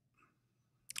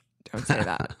 Don't say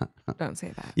that. Don't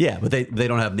say that. Yeah, but they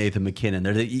don't have Nathan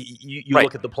McKinnon. You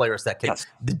look at the players that can,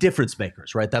 the difference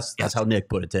makers, right? That's how Nick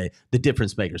put it today. The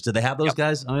difference makers. Do they have those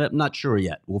guys? I'm not sure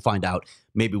yet. We'll find out.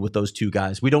 Maybe with those two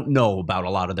guys. We don't know about a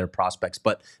lot of their prospects,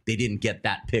 but they didn't get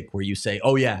that pick where you say,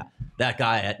 oh yeah, that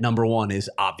guy at number 1 is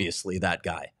obviously that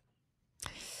guy.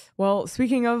 Well,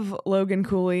 speaking of Logan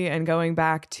Cooley and going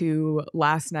back to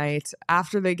last night,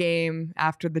 after the game,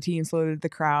 after the team saluted the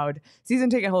crowd,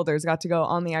 season ticket holders got to go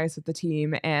on the ice with the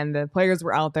team, and the players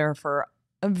were out there for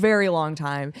a very long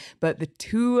time. But the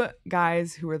 2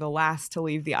 guys who were the last to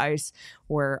leave the ice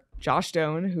were Josh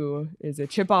Stone, who is a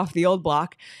chip off the old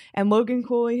block, and Logan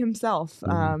Cooley himself.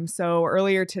 So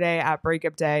earlier today at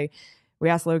Breakup Day, we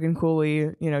asked Logan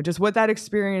Cooley, just what that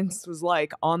experience was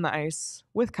like on the ice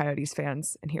with Coyotes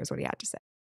fans, and here's what he had to say.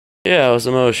 Yeah, it was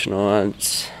emotional.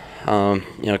 It's, kind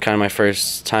of my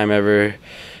first time ever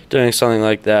doing something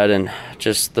like that, and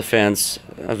just the fans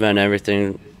have meant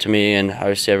everything to me, and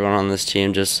obviously everyone on this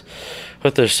team, just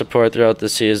with their support throughout the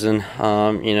season.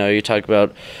 You talk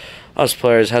about us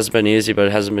players, it hasn't been easy, but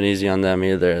it hasn't been easy on them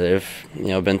either.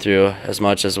 They've, been through as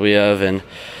much as we have, and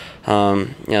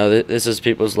this is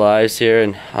people's lives here,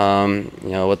 and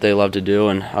what they love to do,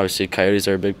 and obviously Coyotes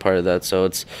are a big part of that. So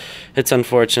it's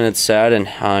unfortunate, it's sad, and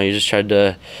you just tried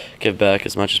to give back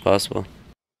as much as possible.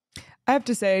 I have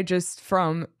to say, just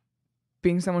from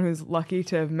being someone who's lucky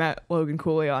to have met Logan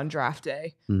Cooley on draft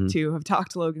day, to have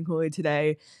talked to Logan Cooley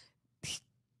today,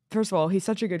 first of all, he's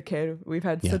such a good kid. We've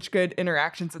had such good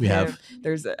interactions with him.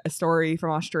 There's a story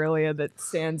from Australia that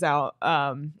stands out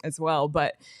as well,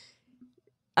 but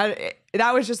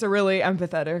that was just a really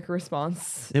empathetic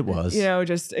response. It was.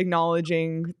 Just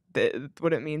acknowledging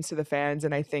what it means to the fans.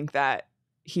 And I think that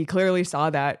he clearly saw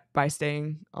that by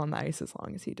staying on the ice as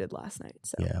long as he did last night.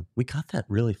 So yeah, we got that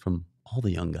really from all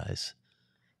the young guys.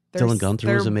 Dylan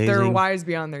Gunther was amazing. They're wise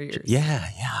beyond their years. Yeah.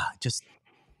 Just,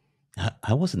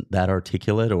 I wasn't that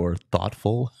articulate or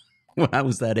thoughtful when I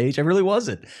was that age. I really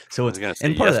wasn't. So it's going to say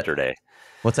yesterday.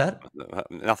 What's that?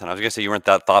 Nothing. I was going to say you weren't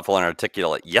that thoughtful and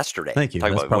articulate yesterday. Thank you.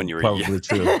 Talking That's about when you were probably young.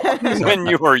 true. When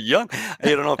you were young. I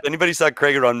don't know if anybody saw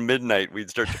Craig around midnight, we'd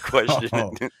start to question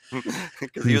it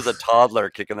because he was a toddler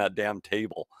kicking that damn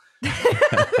table. True.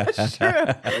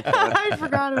 I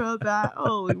forgot about that.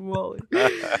 Holy moly.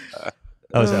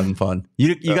 I was having fun.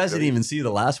 You guys didn't even see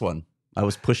the last one. I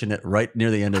was pushing it right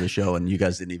near the end of the show, and you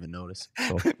guys didn't even notice.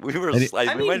 So. We were.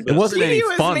 It wasn't any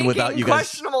fun without you guys.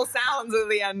 Questionable sounds at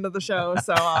the end of the show,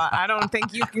 so I don't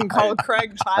think you can call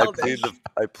Craig childish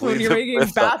when you're making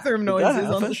bathroom noises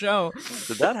on the show.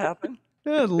 Did that happen?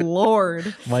 Good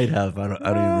Lord. Might have. I don't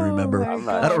even remember.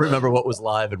 I don't remember what was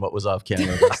live and what was off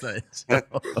camera last night. So.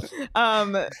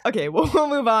 Okay, we'll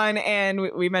move on. And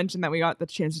we mentioned that we got the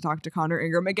chance to talk to Connor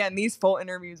Ingram. Again, these full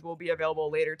interviews will be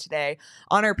available later today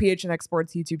on our PHNX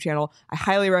Sports YouTube channel. I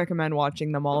highly recommend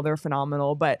watching them all. They're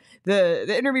phenomenal. But the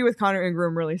interview with Connor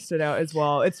Ingram really stood out as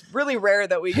well. It's really rare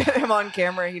that we get him on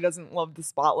camera. He doesn't love the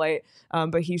spotlight,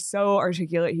 but he's so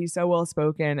articulate. He's so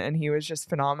well-spoken, and he was just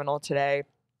phenomenal today.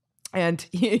 And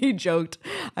he joked,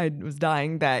 I was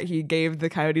dying, that he gave the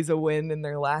Coyotes a win in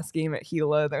their last game at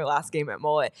Gila, their last game at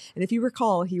Mullet. And if you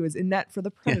recall, he was in net for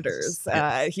the Predators,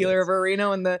 Gila over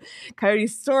Reno, and the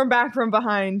Coyotes stormed back from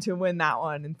behind to win that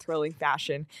one in thrilling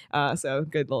fashion. So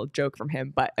good little joke from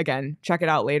him. But again, check it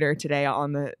out later today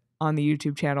on the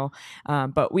YouTube channel.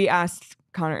 But we asked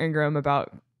Connor Ingram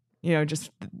about, just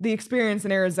the experience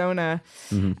in Arizona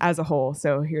as a whole.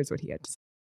 So here's what he had to say.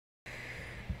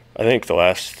 I think the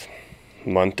last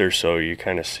month or so you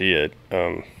kind of see it.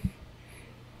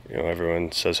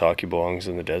 Everyone says hockey belongs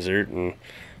in the desert, and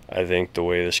I think the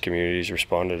way this community's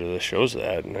responded to this shows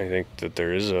that. And I think that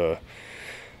there is a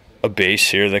base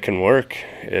here that can work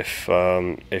if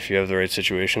you have the right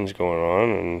situations going on.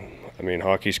 And I mean,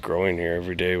 hockey's growing here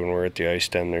every day. When we're at the ice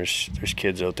den, there's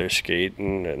kids out there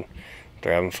skating and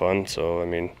they're having fun. So I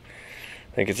mean,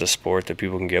 I think it's a sport that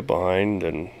people can get behind,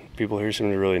 and people here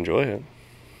seem to really enjoy it.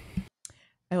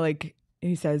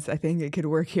 He says, I think it could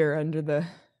work here under the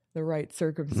right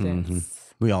circumstance.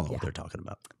 Mm-hmm. We all know what they're talking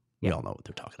about. We all know what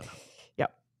they're talking about.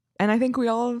 Yep. And I think we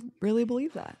all really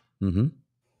believe that. Mm-hmm.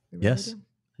 Really yes. do.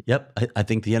 Yep. I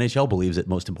think the NHL believes it,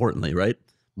 most importantly, right?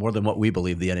 More than what we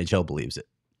believe, the NHL believes it.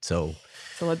 So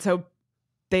let's hope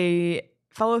they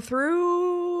follow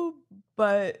through,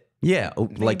 but... Yeah,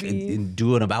 maybe. like in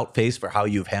do an about face for how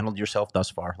you've handled yourself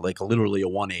thus far, like literally a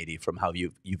 180 from how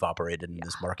you've operated in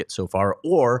this market so far,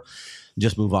 or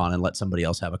just move on and let somebody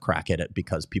else have a crack at it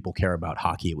because people care about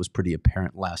hockey. It was pretty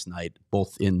apparent last night,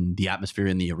 both in the atmosphere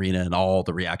in the arena and all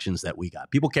the reactions that we got.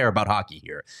 People care about hockey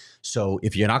here. So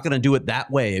if you're not going to do it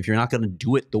that way, if you're not going to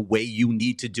do it the way you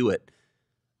need to do it,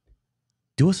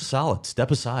 do us a solid, step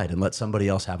aside and let somebody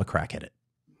else have a crack at it.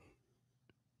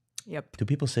 Yep. Do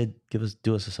people say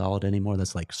do us a solid anymore?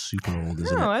 That's like super old,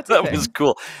 isn't it? That was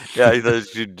cool. Yeah,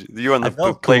 you're on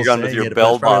the playground with your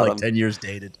bell bottom. Like 10 years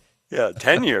dated. Yeah,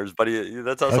 10 years, but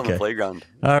that's us on the playground.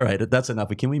 All right, that's enough.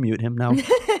 Can we mute him now?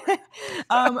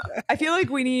 I feel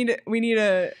like we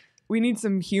need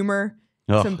some humor,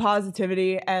 some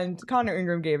positivity, and Connor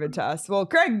Ingram gave it to us. Well,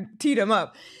 Craig teed him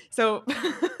up. So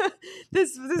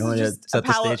this is just a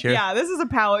palate. Yeah, this is a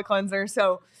palate cleanser.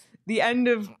 So the end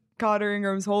of Connor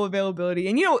Ingram's whole availability,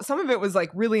 and some of it was like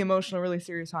really emotional, really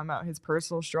serious, talking about his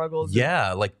personal struggles.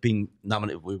 Yeah, like being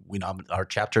nominated. Our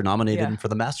chapter nominated him for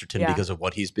the Masterton because of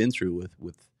what he's been through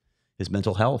with his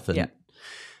mental health, and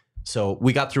so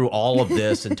we got through all of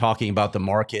this and talking about the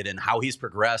market and how he's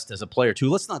progressed as a player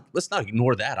too. Let's not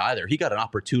ignore that either. He got an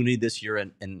opportunity this year,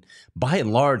 and by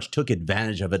and large took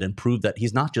advantage of it and proved that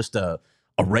he's not just a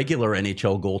regular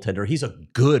NHL goaltender. He's a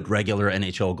good regular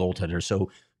NHL goaltender.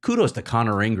 So kudos to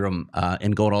Connor Ingram,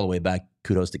 and going all the way back,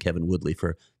 kudos to Kevin Woodley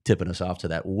for tipping us off to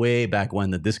that way back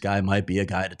when, that this guy might be a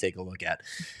guy to take a look at.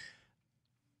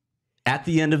 At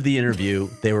the end of the interview,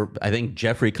 I think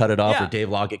Jeffrey cut it off or Dave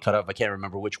Loggett cut it off. I can't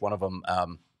remember which one of them.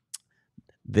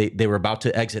 They were about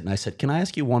to exit, and I said, "Can I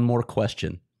ask you one more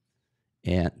question?"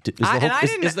 And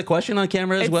is the question on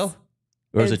camera as well,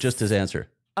 or is it just his answer?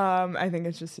 I think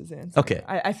it's just his answer. Okay.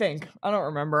 I think. I don't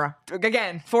remember.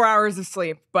 Again, 4 hours of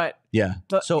sleep, but yeah.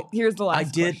 So here's the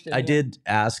last question. I did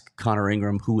ask Connor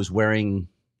Ingram, who was wearing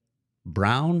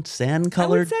brown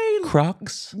sand-colored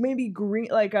Crocs. Maybe green,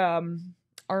 like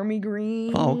army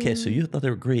green. Oh, okay. So you thought they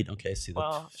were green. Okay, see,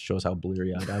 that shows how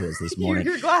bleary-eyed I was this morning.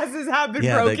 Your glasses have been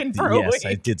broken for a week. Yes,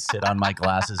 I did sit on my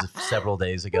glasses several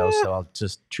days ago. So I'll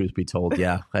just, truth be told,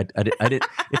 I did.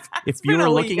 If you were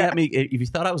looking at me, if you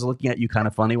thought I was looking at you kind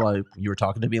of funny while you were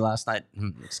talking to me last night,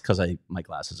 it's because my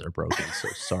glasses are broken. So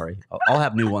sorry. I'll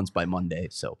have new ones by Monday.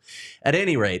 So at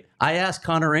any rate, I asked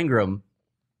Connor Ingram,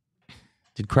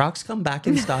 did Crocs come back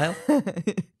in style?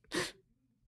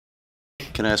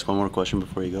 Can I ask one more question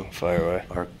before you go? Fire away.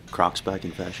 Are Crocs back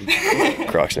in fashion?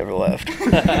 Crocs never left.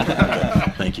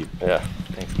 Okay. Thank you. Yeah.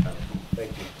 Thanks.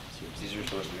 Thank you. These are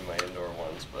supposed to be my indoor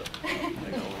ones, but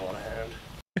I don't want to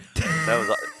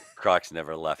was Crocs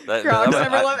never left. Crocs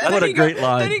never left. And what then a great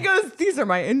line. Then he goes, "These are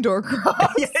my indoor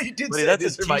Crocs." Yeah, he did Buddy, say that's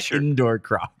these a are my t-shirt. indoor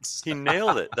Crocs. He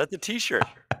nailed it. That's a t-shirt.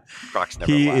 Crocs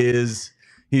never left.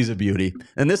 He's a beauty.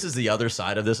 And this is the other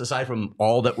side of this, aside from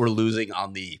all that we're losing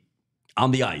on the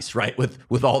ice, right?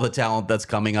 With all the talent that's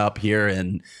coming up here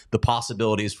and the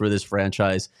possibilities for this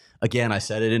franchise. Again, I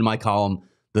said it in my column.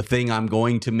 The thing I'm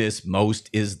going to miss most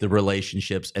is the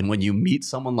relationships. And when you meet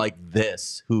someone like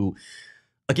this, who,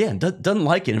 again, doesn't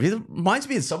like it. It reminds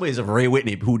me in some ways of Ray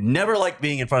Whitney, who never liked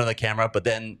being in front of the camera, but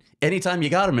then anytime you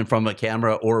got him in front of a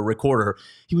camera or a recorder,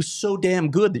 he was so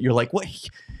damn good that you're like, what?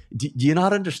 Do you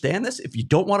not understand this? If you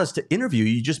don't want us to interview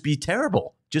you, just be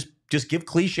terrible. Just give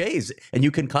cliches and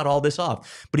you can cut all this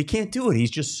off. But he can't do it.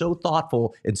 He's just so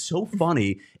thoughtful and so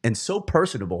funny and so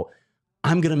personable.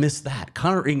 I'm going to miss that.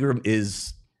 Connor Ingram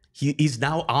he's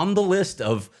now on the list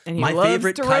of my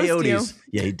favorite Coyotes.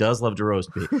 Yeah, he does love to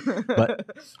roast me. But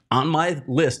on my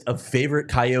list of favorite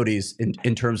Coyotes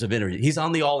in terms of interview, he's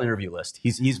on the all interview list.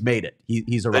 He's made it.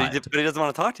 He's arrived. But he doesn't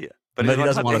want to talk to you. But he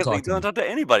doesn't want to talk He doesn't talk to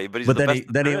anybody. But he's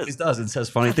then he always does and says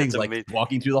funny things like amazing.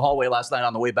 Walking through the hallway last night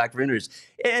on the way back for interviews.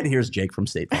 And here's Jake from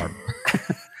State Farm.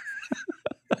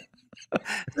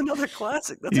 Another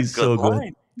classic. That's He's a good so line.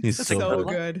 good. He's so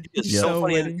good. It's Yeah. so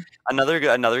funny. witty.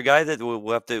 Another guy that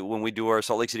we'll have to, when we do our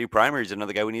Salt Lake City primaries,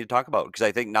 another guy we need to talk about, because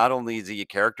I think not only is he a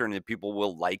character and that people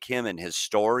will like him and his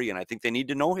story, and I think they need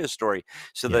to know his story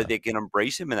so that they can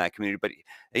embrace him in that community. But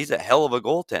he's a hell of a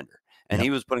goaltender. And he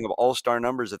was putting up all-star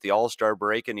numbers at the all-star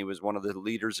break, and he was one of the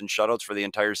leaders in shutouts for the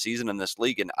entire season in this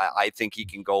league. And I think he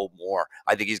can go more.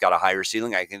 I think he's got a higher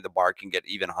ceiling. I think the bar can get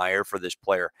even higher for this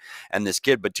player and this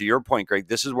kid. But to your point, Greg,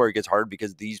 this is where it gets hard,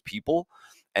 because these people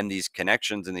and these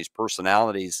connections and these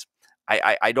personalities,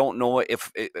 I don't know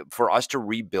if for us to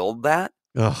rebuild that,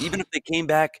 even if they came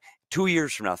back 2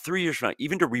 years from now, 3 years from now,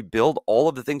 even to rebuild all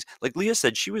of the things, like Leah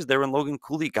said, she was there when Logan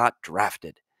Cooley got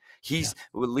drafted.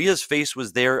 Leah's face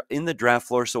was there in the draft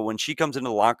floor. So when she comes into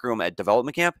the locker room at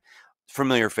development camp,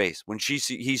 familiar face. When he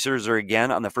sees her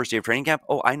again on the first day of training camp,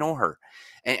 oh, I know her.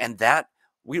 And that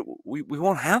we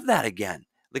won't have that again.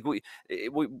 Like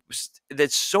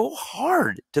that's so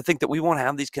hard to think that we won't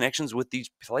have these connections with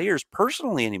these players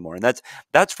personally anymore. And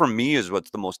that's for me is what's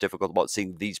the most difficult about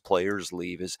seeing these players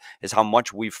leave is how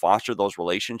much we fostered those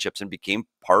relationships and became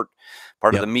part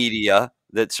of the media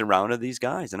that surrounded these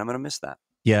guys. And I'm going to miss that.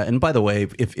 Yeah, and by the way,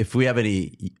 if we have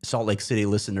any Salt Lake City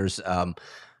listeners,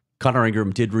 Connor Ingram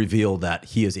did reveal that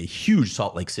he is a huge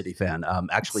Salt Lake City fan.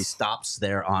 Actually stops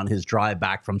there on his drive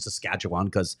back from Saskatchewan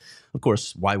because, of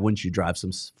course, why wouldn't you drive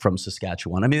from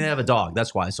Saskatchewan? I mean, they have a dog.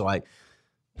 That's why. So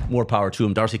more power to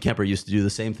him. Darcy Kemper used to do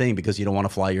the same thing because you don't want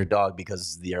to fly your dog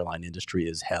because the airline industry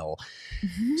is hell.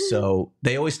 So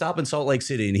they always stop in Salt Lake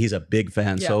City, and he's a big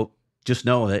fan. Yeah. So just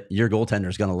know that your goaltender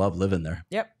is going to love living there.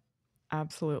 Yep.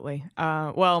 Absolutely.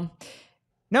 Well,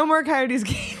 no more Coyotes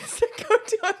games to go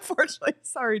to, unfortunately.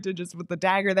 Sorry to just with the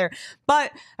dagger there.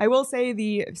 But I will say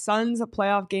the Suns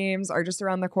playoff games are just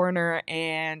around the corner.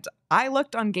 And I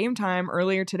looked on Game Time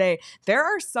earlier today. There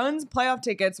are Suns playoff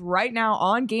tickets right now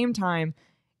on Game Time.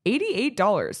 $88,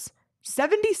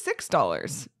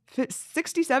 $76,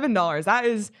 $67. That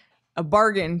is a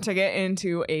bargain to get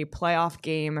into a playoff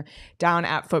game down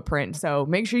at Footprint. So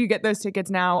make sure you get those tickets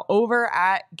now over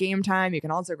at Game Time. You can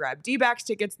also grab D-backs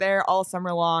tickets there all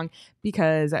summer long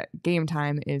because Game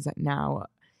Time is now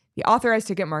the authorized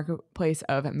ticket marketplace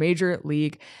of Major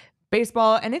League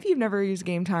Baseball. And if you've never used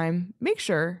Game Time, make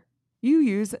sure you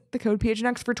use the code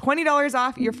PHNX for $20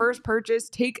 off your first purchase.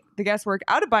 Take the guesswork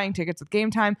out of buying tickets with Game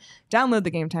Time. Download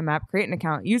the Game Time app, create an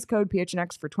account, use code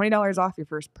PHNX for $20 off your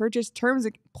first purchase. Terms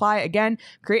apply again.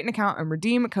 Create an account and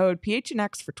redeem code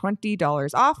PHNX for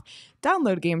 $20 off.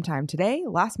 Download Game Time today.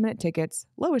 Last minute tickets,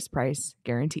 lowest price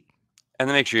guaranteed. And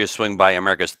then make sure you swing by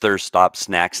America's Thirst Stop,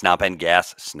 Snack Stop, and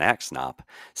Gas. Snack Stop.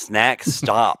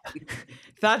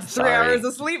 That's 3 hours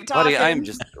of sleep talking. Buddy, I'm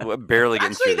just barely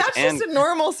getting through this. Actually, that's just a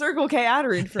normal Circle K ad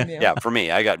read from you. Yeah, for me,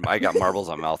 I got marbles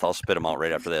on my mouth. I'll spit them out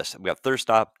right after this. We got Thirst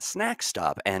Stop, Snack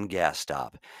Stop, and Gas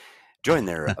Stop. Join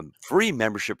their free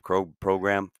membership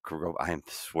program. I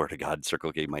swear to God,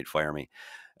 Circle K might fire me.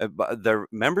 Their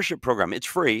membership program, it's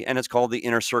free, and it's called the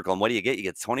Inner Circle. And what do you get? You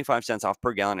get 25 cents off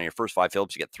per gallon on your first 5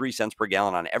 fills. You get 3 cents per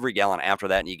gallon on every gallon after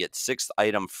that, and you get 6th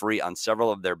item free on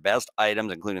several of their best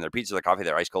items, including their pizza, their coffee,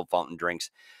 their ice-cold fountain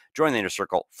drinks. Join the Inner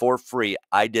Circle for free.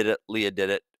 I did it. Leah did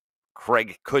it.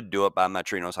 Craig could do it, but I'm not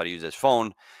sure he knows how to use his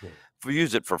phone.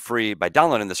 Use it for free by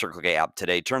downloading the Circle K app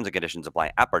today. Terms and conditions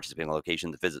apply at participating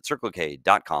locations. Visit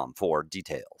CircleK.com for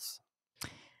details.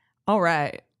 All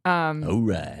right. All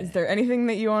right. Is there anything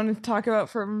that you want to talk about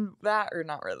from that or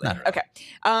not really? Not really. Okay.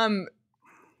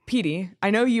 Petey,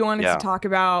 I know you wanted to talk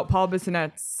about Paul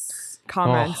Bissonnette's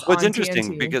comments. Well, it's on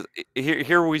interesting TNT. because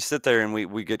here we sit there and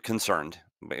we get concerned.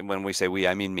 When we say we,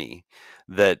 I mean me.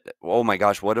 That, oh my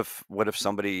gosh, what if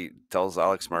somebody tells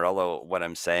Alex Meruelo what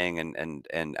I'm saying and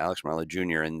Alex Meruelo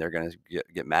Jr. and they're gonna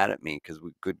get mad at me because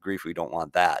good grief, we don't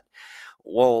want that.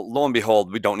 Well, lo and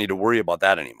behold, we don't need to worry about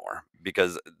that anymore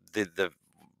because the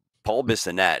Paul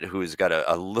Bissonnette, who's got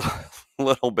a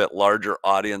little bit larger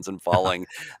audience and following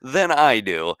than I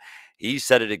do, he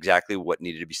said it exactly what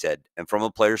needed to be said. And from a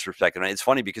player's perspective, and it's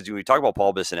funny because when we talk about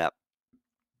Paul Bissonnette,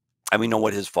 and we know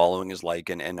what his following is like,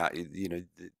 and you know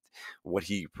what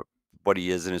he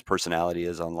is and his personality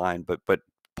is online. But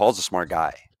Paul's a smart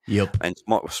guy. Yep. And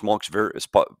Smolk's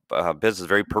Biz is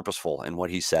very purposeful in what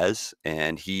he says,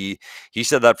 and he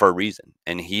said that for a reason.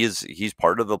 And he's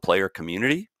part of the player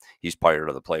community. He's part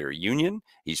of the player union.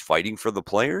 He's fighting for the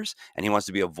players, and he wants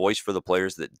to be a voice for the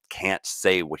players that can't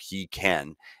say what he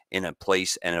can in a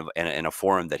place and in a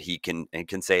forum that he can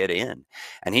say it in.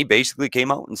 And he basically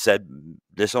came out and said,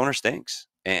 "This owner stinks,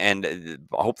 and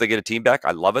I hope they get a team back.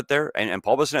 I love it there." And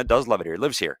Paul Bissonnette does love it here. He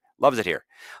lives here, loves it here.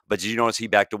 But did you notice he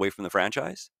backed away from the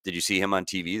franchise? Did you see him on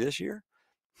TV this year?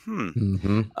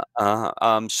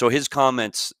 So his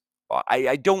comments,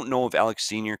 I don't know if Alex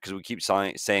Sr., because we keep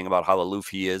saying about how aloof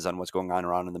he is on what's going on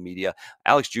around in the media.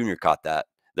 Alex Jr. caught that.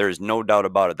 There is no doubt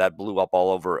about it. That blew up all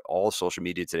over all social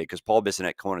media today because Paul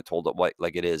Bissonnette kind of told it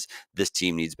like it is. This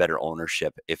team needs better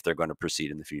ownership if they're going to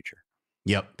proceed in the future.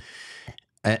 Yep.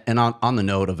 And on the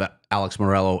note of Alex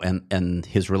Meruelo and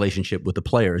his relationship with the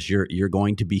players, you're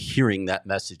going to be hearing that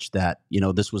message that, you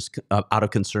know, this was out of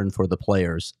concern for the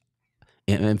players.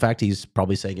 In fact, he's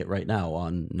probably saying it right now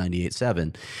on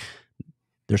 98.7.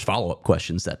 There's follow-up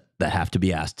questions that have to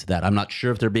be asked to that. I'm not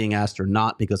sure if they're being asked or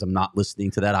not because I'm not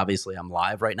listening to that. Obviously, I'm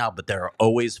live right now, but there are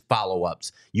always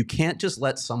follow-ups. You can't just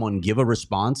let someone give a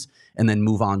response and then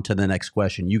move on to the next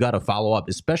question. You got to follow up,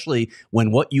 especially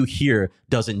when what you hear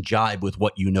doesn't jibe with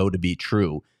what you know to be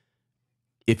true.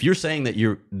 If you're saying that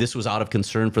this was out of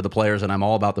concern for the players and I'm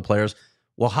all about the players,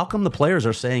 well, how come the players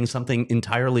are saying something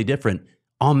entirely different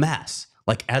en masse?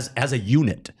 Like as a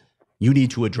unit, you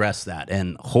need to address that.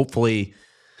 And hopefully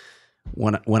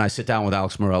when I sit down with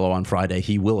Alex Meruelo on Friday,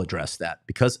 he will address that.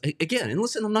 Because again, and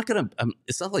listen, I'm not going to,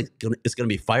 it's not like it's going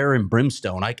to be fire and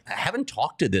brimstone. I haven't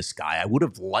talked to this guy. I would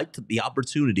have liked the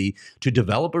opportunity to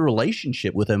develop a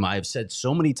relationship with him. I have said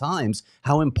so many times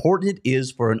how important it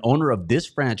is for an owner of this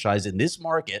franchise in this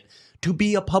market to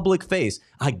be a public face.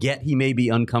 I get he may be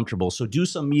uncomfortable. So do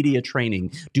some media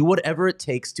training. Do whatever it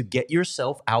takes to get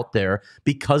yourself out there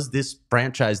because this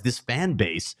franchise, this fan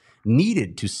base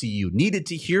needed to see you, needed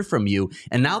to hear from you.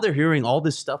 And now they're hearing all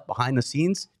this stuff behind the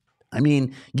scenes. I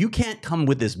mean, you can't come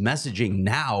with this messaging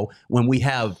now when we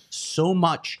have so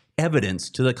much evidence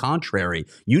to the contrary.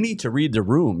 You need to read the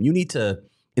room. You need to,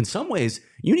 in some ways,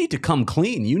 you need to come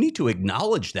clean. You need to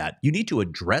acknowledge that. You need to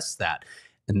address that.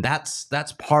 And that's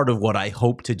part of what I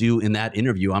hope to do in that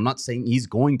interview. I'm not saying he's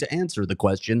going to answer the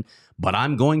question, but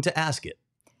I'm going to ask it.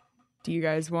 Do you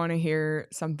guys want to hear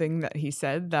something that he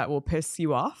said that will piss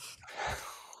you off?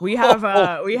 We have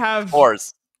of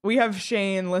course. We have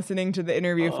Shane listening to the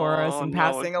interview for us and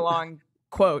passing along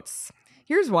quotes.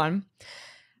 Here's one.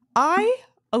 I,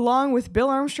 along with Bill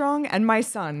Armstrong and my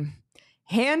son,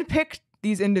 handpicked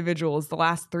these individuals the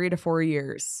last 3 to 4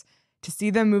 years. To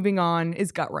see them moving on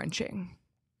is gut-wrenching.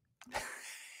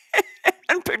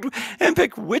 and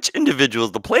pick which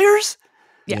individuals? The players?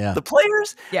 Yeah. The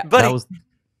players? Yeah. But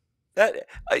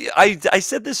I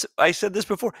said this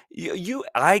before.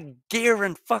 I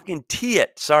guarantee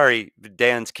it. Sorry,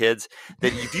 Dan's kids.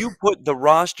 That if you put the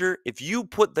roster, if you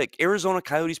put the Arizona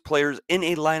Coyotes players in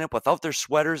a lineup without their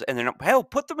sweaters and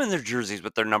put them in their jerseys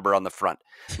with their number on the front,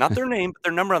 not their name, but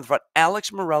their number on the front.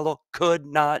 Alex Meruelo could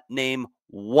not name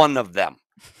one of them.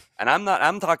 And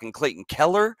I'm talking Clayton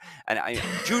Keller, and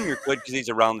Junior could because he's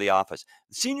around the office.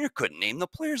 The senior couldn't name the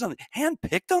players on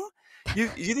handpicked them. You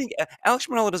think Alex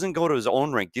Meruelo doesn't go to his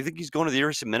own rink? Do you think he's going to the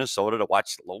University of Minnesota to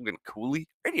watch Logan Cooley?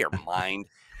 Right in your mind.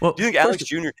 Well, do you think Alex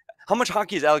Jr. How much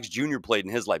hockey has Alex Jr. played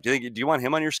in his life? Do you want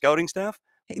him on your scouting staff?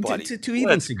 Buddy, to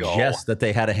even suggest that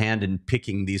they had a hand in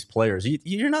picking these players,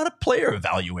 you're not a player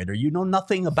evaluator. You know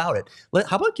nothing about it.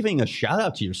 How about giving a shout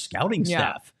out to your scouting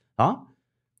staff? Huh?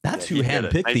 That's who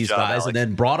handpicked these guys and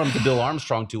then brought them to Bill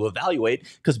Armstrong to evaluate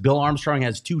because Bill Armstrong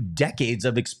has 2 decades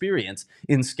of experience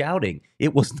in scouting.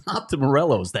 It was not the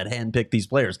Morelos that handpicked these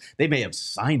players. They may have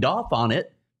signed off on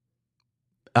it,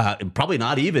 Probably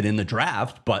not even in the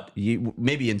draft, but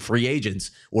maybe in free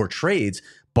agents or trades.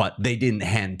 But they didn't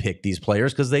handpick these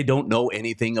players because they don't know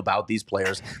anything about these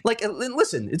players. Like,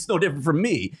 listen, it's no different from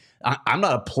me. I'm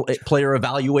not a player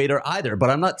evaluator either, but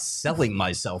I'm not selling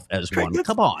myself as one.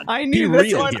 Come on, I knew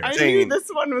this one. I knew this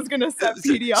one was going to set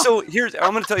Petey off. So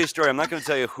I'm going to tell you a story. I'm not going to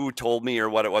tell you who told me or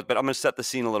what it was, but I'm going to set the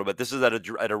scene a little bit. This is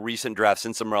at a recent draft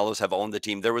since the Morelos have owned the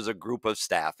team. There was a group of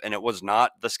staff, and it was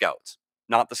not the scouts,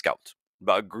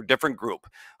 but a different group.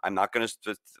 I'm not going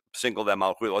to single them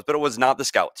out who it was, but it was not the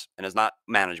scouts and it's not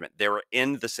management. They were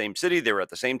in the same city. They were at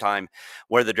the same time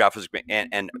where the draft was.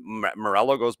 And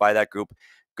Meruelo goes by that group.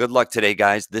 Good luck today,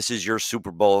 guys. This is your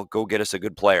Super Bowl. Go get us a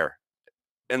good player.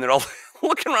 And they're all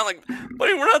looking around like,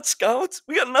 buddy, we're not scouts.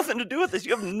 We got nothing to do with this.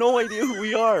 You have no idea who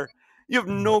we are. You have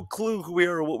no clue who we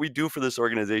are or what we do for this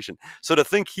organization. So to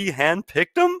think he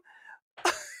handpicked them,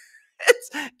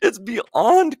 it's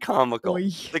beyond comical.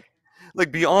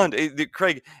 Like beyond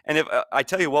Craig. And if I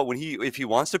tell you what, if he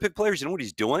wants to pick players, you know what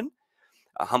he's doing?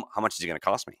 How much is he going to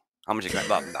cost me? How much is going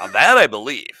to now that I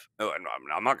believe.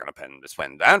 I'm not going to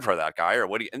spend that for that guy or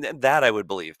what? And that I would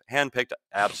believe. Handpicked,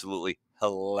 absolutely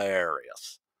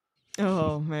hilarious.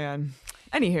 Oh man.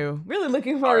 Anywho, really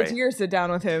looking forward to your sit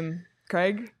down with him,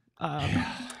 Craig.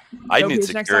 I need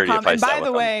security. And by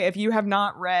the way, if you have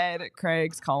not read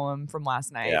Craig's column from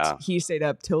last night, he stayed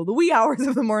up till the wee hours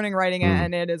of the morning writing it,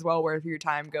 and it is well worth your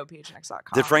time. Go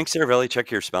PHNX.com. Did Frank Saravelli check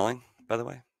your spelling, by the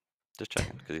way? Just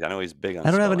checking, because I know he's big on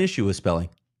I don't have an issue with spelling.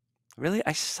 Really?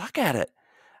 I suck at it.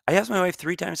 I asked my wife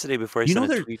 3 times today before I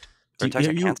sent a tweet.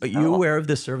 Are you aware of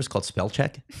this service called spell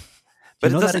check?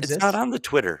 But it's not on the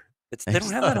Twitter. They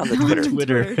don't have that on the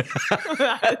Twitter.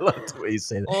 I love the way you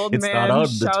say that. Old it's man not on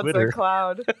shouts the Twitter. at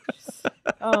cloud.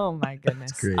 Oh my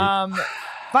goodness.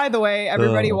 By the way,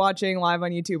 everybody watching live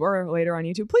on YouTube or later on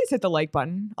YouTube, please hit the like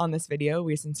button on this video.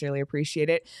 We sincerely appreciate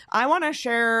it. I want to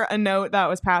share a note that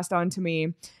was passed on to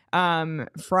me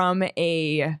from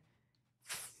a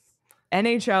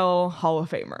NHL Hall of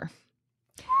Famer.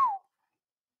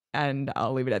 And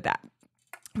I'll leave it at that.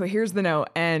 But here's the note,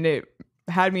 and it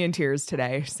had me in tears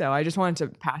today, so I just wanted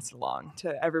to pass it along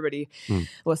to everybody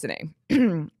listening.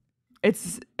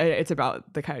 It's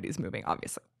about the Coyotes moving,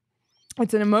 obviously.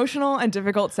 It's an emotional and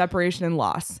difficult separation and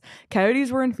loss.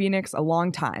 Coyotes were in Phoenix a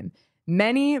long time.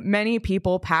 Many, many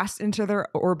people passed into their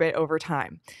orbit over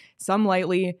time. Some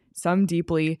lightly, some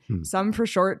deeply, some for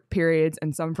short periods,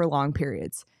 and some for long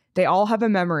periods. They all have a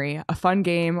memory, a fun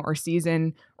game or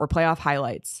season or playoff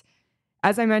highlights.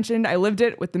 As I mentioned, I lived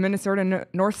it with the Minnesota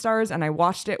North Stars and I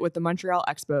watched it with the Montreal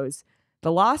Expos.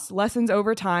 The loss lessens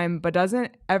over time, but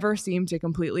doesn't ever seem to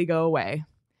completely go away.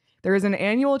 There is an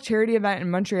annual charity event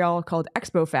in Montreal called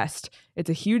Expo Fest.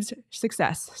 It's a huge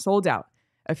success, sold out.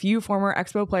 A few former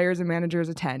Expo players and managers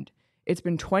attend. It's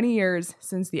been 20 years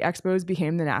since the Expos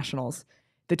became the Nationals.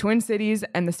 The Twin Cities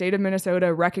and the state of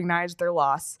Minnesota recognized their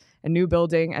loss. A new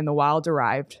building and the Wild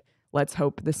arrived. Let's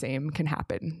hope the same can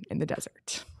happen in the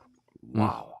desert.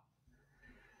 Wow.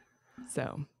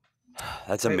 So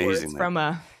that's amazing. From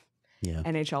a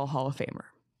NHL Hall of Famer.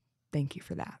 Thank you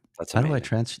for that. That's How amazing.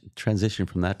 do I transition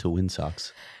from that to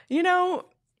Windsox? You know,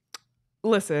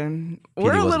 listen,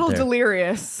 we're a little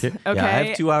delirious. Okay. Yeah, I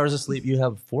have 2 hours of sleep. You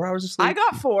have 4 hours of sleep? I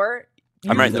got 4.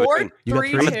 I'm right in four, between. You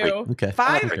got 3, 2. Okay.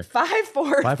 5,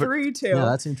 4, 3, 2. Yeah,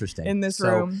 that's interesting. In this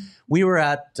room. We were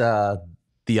at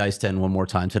the Ice 10 one more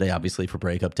time today, obviously for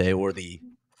breakup day, or the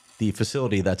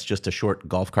facility that's just a short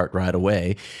golf cart ride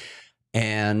away.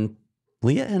 And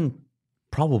Leah and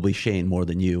probably Shane more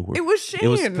than you. It was Shane. It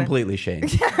was completely Shane.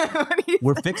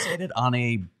 We're fixated on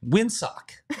a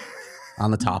windsock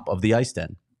on the top of the Ice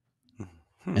 10.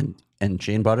 And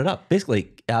Shane brought it up.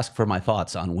 Basically asked for my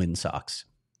thoughts on windsocks.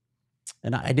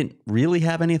 And I didn't really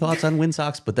have any thoughts on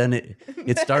windsocks, but then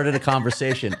it started a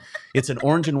conversation. It's an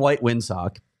orange and white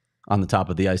windsock on the top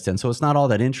of the Ice 10, so it's not all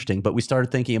that interesting. But we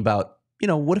started thinking about,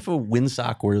 what if a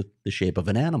windsock were the shape of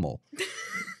an animal?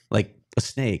 Like a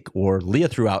snake, or Leah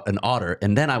threw out an otter,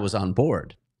 and then I was on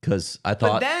board because I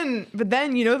thought. But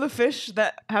then the fish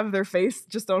that have their face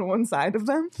just on one side of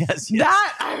them. Yes.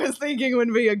 That I was thinking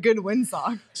would be a good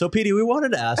windsock. So, Petey, we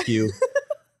wanted to ask you,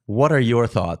 what are your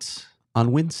thoughts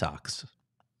on windsocks?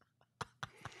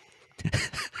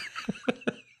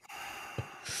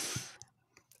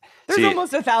 There's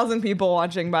almost 1,000 people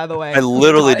watching, by the way. I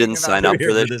literally didn't sign up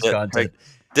for this shit. Content.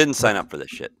 Didn't sign up for this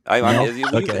shit.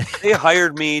 Okay. They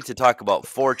hired me to talk about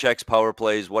forechecks, power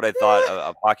plays, what I thought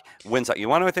of hockey. Windsock. You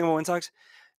want to know anything about windsocks?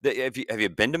 Have you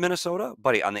been to Minnesota,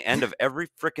 buddy? On the end of every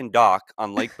freaking dock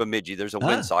on Lake Bemidji, there's a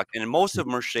windsock, and most of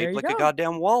them are There shaped you like go. a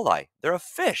goddamn walleye. They're a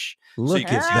fish. Look at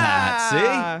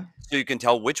that. See? So you can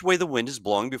tell which way the wind is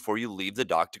blowing before you leave the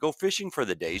dock to go fishing for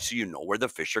the day, so you know where the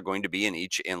fish are going to be in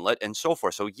each inlet and so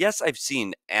forth. So yes, I've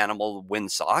seen animal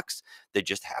windsocks. They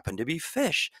just happen to be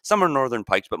fish. Some are northern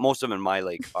pikes, but most of them in my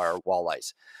lake are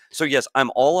walleyes. So yes,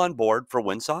 I'm all on board for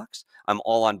windsocks. I'm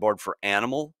all on board for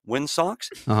animal windsocks.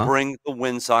 Bring the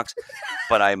windsocks,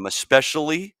 but I'm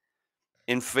especially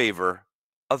in favor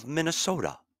of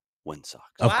Minnesota windsocks.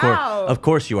 Of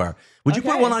course you are. Would you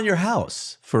put Okay. one on your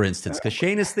house, for instance? Because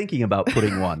Shane is thinking about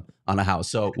putting one on a house.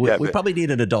 So we but probably need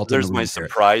an adult in There's the my room here.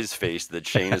 surprise face that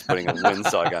Shane is putting a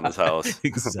windsock on his house.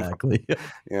 Exactly.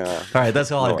 Yeah. All right,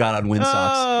 that's all I've got on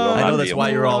windsocks. Oh, I know that's why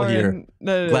you're all here. Lauren,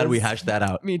 that Glad we is- hashed that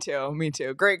out. Me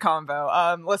too. Great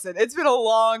convo. Listen, it's been a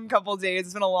long couple days.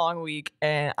 It's been a long week,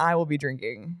 and I will be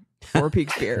drinking Four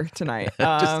Peaks beer tonight.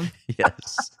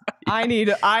 Yes. I need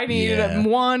Yeah.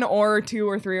 1 or 2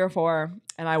 or 3 or 4,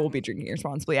 and I will be drinking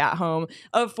responsibly at home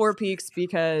of Four Peaks,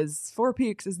 because Four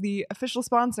Peaks is the official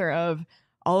sponsor of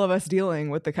all of us dealing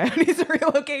with the Coyotes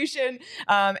relocation.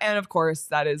 And of course,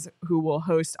 that is who will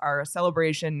host our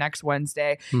celebration next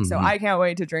Wednesday. So I can't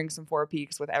wait to drink some Four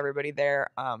Peaks with everybody there.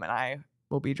 And I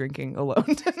will be drinking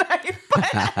alone tonight.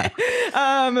 But,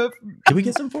 Can we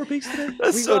get some Four Peaks today?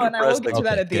 That's we so will, and I will depressing. get to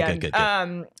that Okay, at the good,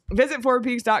 end. good. Visit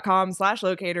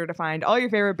fourpeaks.com/locator to find all your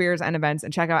favorite beers and events,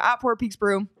 and check out at Four Peaks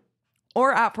Brew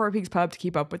or at Four Peaks Pub to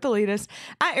keep up with the latest.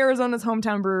 At Arizona's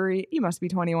hometown brewery, you must be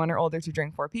 21 or older to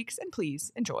drink Four Peaks, and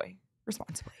please enjoy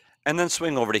responsibly. And then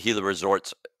swing over to Gila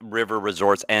Resorts, River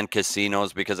Resorts and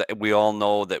Casinos, because we all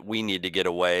know that we need to get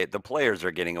away. The players are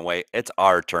getting away. It's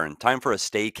our turn. Time for a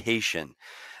staycation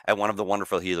at one of the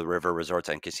wonderful Gila River Resorts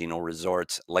and Casino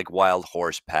Resorts, like Wild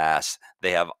Horse Pass.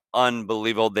 They have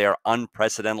they are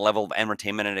unprecedented level of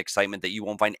entertainment and excitement that you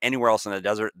won't find anywhere else in the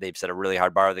desert. They've set a really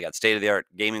hard bar. They got state-of-the-art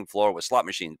gaming floor with slot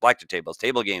machines, blackjack tables,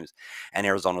 table games, and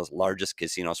Arizona's largest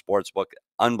casino sportsbook.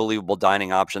 Unbelievable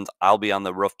dining options. I'll be on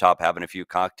the rooftop having a few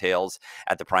cocktails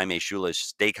at the Prime A Shula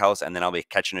Steakhouse, and then I'll be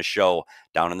catching a show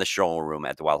down in the showroom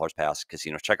at the Wild Horse Pass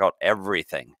Casino. Check out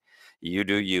everything you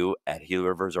do you at Gila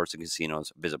River Resorts and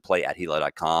Casinos. Visit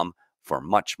playathila.com for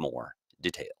much more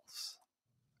details.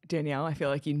 Danielle, I feel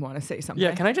like you'd want to say something.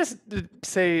 Yeah, can I just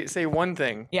say one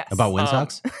thing? Yes. About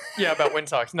windsocks? Yeah, about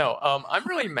Windsox. No, I'm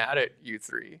really mad at you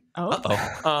three. Oh.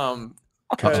 Uh-oh.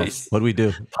 Because What do we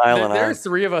do? Piling there on. were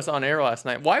 3 of us on air last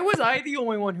night. Why was I the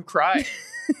only one who cried?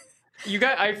 You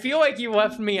guys, I feel like you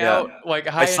left me out like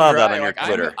high I saw and dry. that on your Like,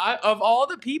 Twitter. of all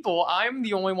the people, I'm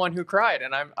the only one who cried,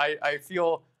 and I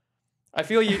feel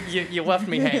you left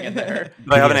me hanging there.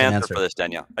 But I have an He has an answer answer. for this,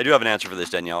 Danielle. I do have an answer for this,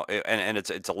 Danielle, and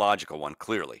it's a logical one,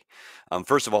 clearly.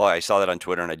 First of all, I saw that on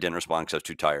Twitter and I didn't respond because I was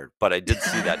too tired. But I did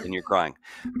see that in your crying.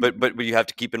 But you have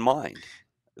to keep in mind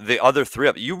the other 3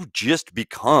 of you've just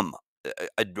become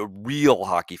a real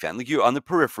hockey fan. Like you on the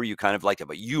periphery, you kind of like it,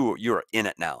 but you're in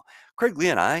it now. Craig Lee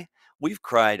and I, we've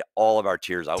cried all of our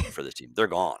tears out for this team. They're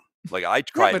gone. Like I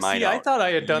cried But mine see, out. I thought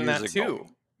I had done years that ago. too.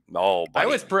 No, I buddy.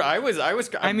 was.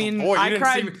 I mean, boy, you I didn't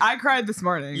see me- cried. I cried this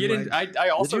morning. You didn't. like- I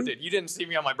also you? did. You didn't see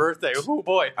me on my birthday. Oh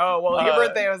boy. Oh well, your Uh,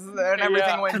 birthday was and everything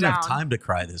yeah. I went didn't have down time to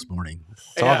cry this morning.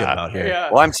 Talk Yeah, about here. Yeah.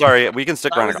 Well, I'm sorry. We can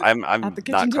stick I around. was I'm at the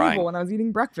kitchen not table crying. when I was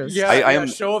eating breakfast. Yeah, I yeah, am-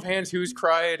 show of hands, who's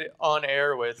cried on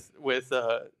air with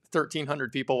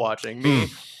 1,300 people watching? Me?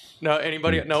 No,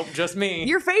 anybody? Nope, just me.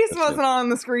 Your face wasn't on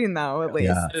the screen though, at least.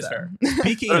 Yeah. That is fair.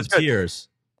 Speaking That of was good. tears.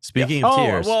 Speaking of Oh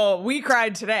tears. well, we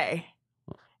cried today.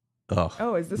 Oh.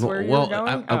 Oh, is this where Well,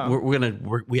 you're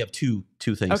going? we have two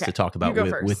things Okay, to talk you about go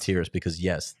with first. tears, because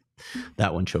yes,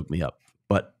 that one choked me up.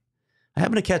 But I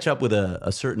happened to catch up with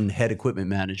a certain head equipment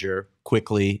manager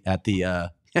quickly at the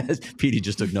Petey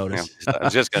just took Yeah, notice. I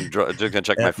was just gonna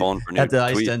check my phone for new At the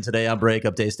ice tweet. den today on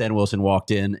breakup day, Stan Wilson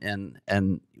walked in,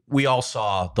 and we all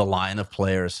saw the line of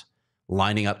players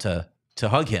lining up to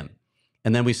hug him,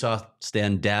 and then we saw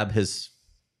Stan dab his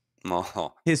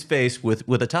Oh, face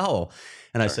with a towel.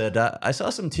 And I said, I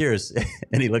saw some tears.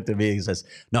 And he looked at me and he says,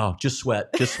 no, just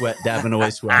sweat, dabbing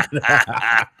away sweat.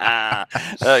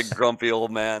 that grumpy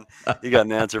old man. He got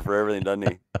an answer for everything, doesn't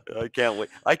he? I can't wait.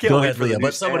 I can't Go wait ahead, for the Leah. new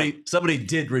But Stan. somebody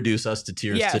did reduce us to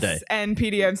tears yes, today. and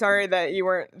PD, I'm sorry that you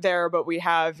weren't there, but we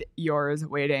have yours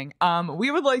waiting.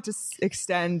 We would like to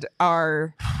extend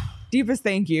our deepest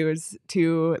thank yous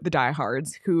to the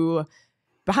diehards who,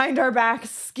 behind our backs,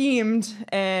 schemed,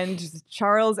 and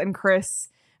Charles and Chris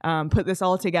put this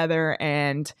all together,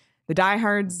 and the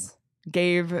diehards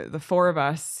gave the 4 of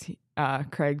us,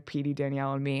 Craig, Petey,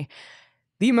 Danielle, and me,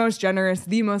 the most generous,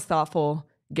 the most thoughtful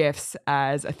gifts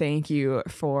as a thank you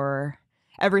for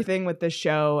everything with this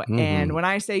show. And when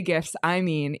I say gifts, I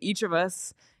mean each of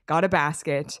us got a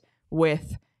basket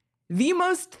with the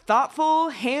most thoughtful,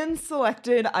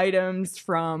 hand-selected items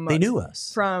from... They knew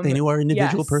us. From, they knew our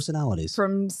individual yes, personalities.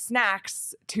 From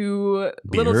snacks to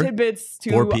Beer, little tidbits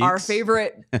to Four our Peaks.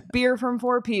 favorite beer from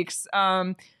Four Peaks,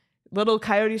 little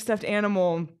coyote stuffed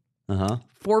animal,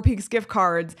 Four Peaks gift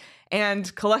cards,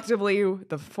 and collectively,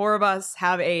 the four of us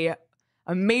have a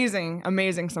amazing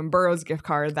Burroughs gift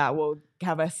card that will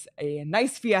have us a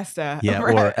nice fiesta. Yeah,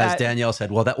 or as Danielle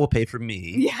said, well, that will pay for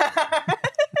me. Yeah.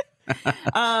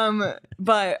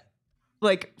 But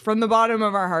like from the bottom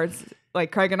of our hearts,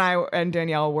 like Craig and I and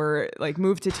Danielle were like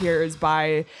moved to tears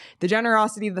by the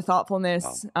generosity, the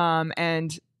thoughtfulness,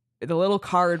 and the little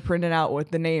card printed out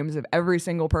with the names of every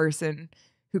single person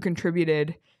who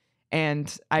contributed.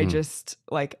 And I just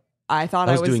like, I thought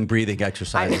I was doing breathing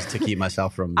exercises to keep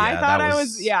myself from. I thought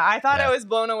I was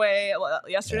blown away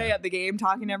yesterday at the game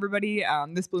talking to everybody.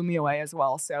 This blew me away as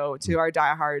well. So to our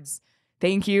diehards,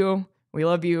 thank you. We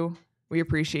love you. We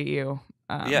appreciate you.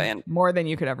 And more than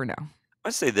you could ever know. I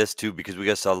say this too because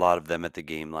we saw a lot of them at the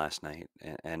game last night,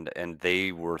 and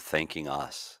they were thanking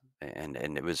us, and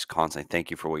it was constantly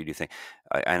thank you for what you do.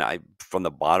 I from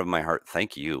the bottom of my heart,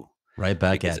 thank you. Right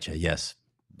back at you, yes.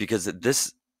 Because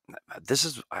this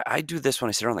is I do this when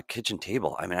I sit around the kitchen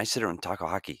table. I mean, I sit around and talk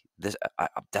hockey.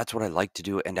 That's what I like to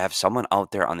do, and to have someone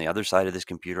out there on the other side of this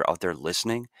computer out there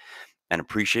listening and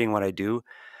appreciating what I do.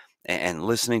 And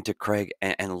listening to Craig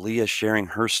and Leah sharing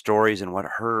her stories and what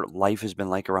her life has been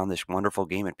like around this wonderful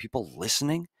game, and people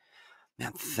listening,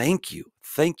 man, thank you.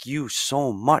 Thank you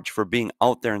so much for being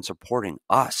out there and supporting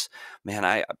us.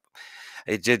 Man,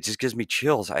 it just gives me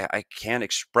chills. I can't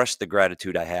express the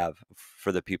gratitude I have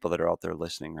for the people that are out there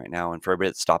listening right now, and for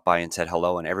everybody that stopped by and said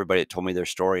hello, and everybody that told me their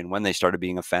story and when they started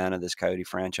being a fan of this Coyote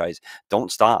franchise.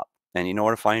 Don't stop. And you know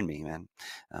where to find me, man.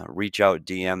 Reach out,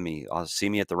 DM me. See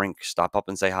me at the rink. Stop up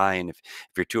and say hi. And if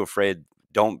you're too afraid,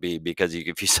 don't be, because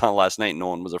if you saw last night, no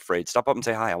one was afraid. Stop up and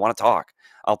say hi. I want to talk.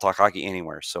 I'll talk hockey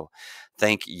anywhere. So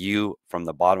thank you from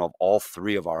the bottom of all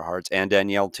three of our hearts, and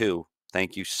Danielle too.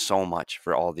 Thank you so much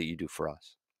for all that you do for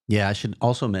us. Yeah, I should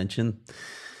also mention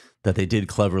that they did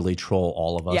cleverly troll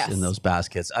all of us in those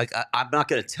baskets. I'm not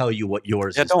going to tell you what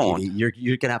yours is, Petey. You're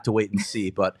going to have to wait and see,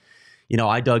 but... You know,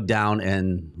 I dug down,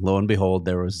 and lo and behold,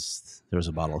 there was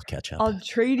a bottle of ketchup. I'll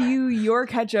trade you your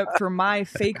ketchup for my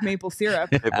fake maple syrup.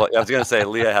 I was going to say,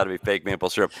 Leah had to be fake maple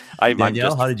syrup.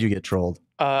 Danielle, how did you get trolled?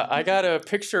 I got a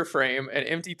picture frame, an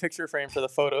empty picture frame for the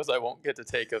photos I won't get to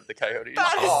take of the Coyotes.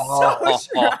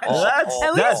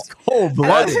 That's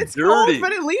cold-blooded. It's cold,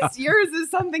 but at least yours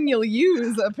is something you'll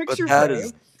use, a picture frame. That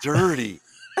is dirty.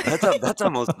 That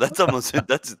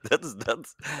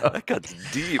cuts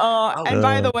deep. And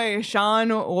by the way, Sean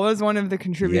was one of the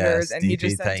contributors, and he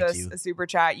just sent us a super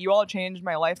chat. You all changed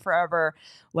my life forever.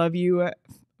 Love you a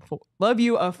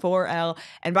 4L.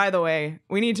 And by the way,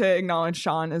 we need to acknowledge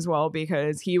Sean as well,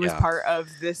 because he was part of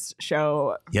this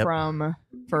show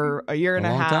for a year and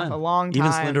a half, a long time.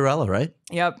 Even Slenderella, right?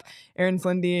 Yep. Aaron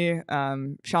Slindy,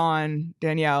 Sean,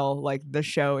 Danielle, like the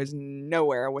show is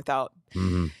nowhere without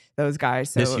those guys.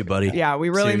 So, miss you, buddy. Yeah, we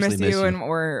really Seriously miss you,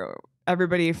 and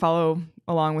everybody follow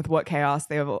along with What Chaos.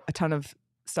 They have a ton of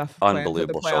stuff planned for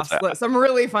the playoffs. Some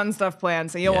really fun stuff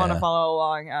planned, so you'll want to follow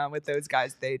along with those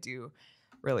guys. They do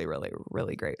really, really,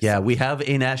 really great. Yeah, we have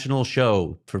a national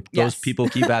show. For those people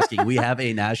keep asking, we have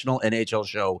a national NHL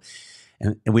show.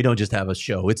 And we don't just have a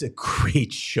show. It's a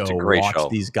great show. Watch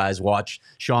these guys. Watch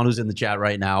Sean, who's in the chat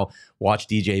right now. Watch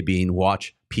DJ Bean.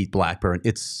 Watch Pete Blackburn.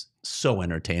 It's so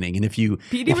entertaining. And if you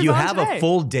have a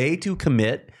full day to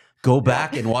commit, go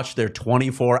back and watch their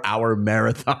 24-hour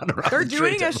marathon. They're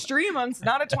doing a stream on,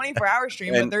 not a 24-hour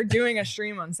stream, but they're doing a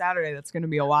stream on Saturday. That's going to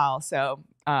be a while. So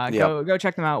go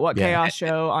check them out. What Chaos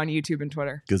Show on YouTube and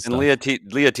Twitter. Good stuff. And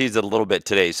Leah teased it a little bit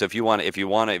today. So if you want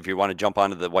to jump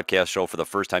onto the What Chaos Show for the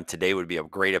first time, today would be a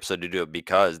great episode to do it,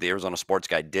 because the Arizona Sports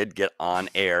Guy did get on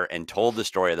air and told the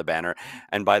story of the banner.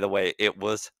 And by the way, it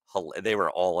was they were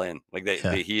all in. Like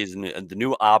he is the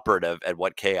new operative at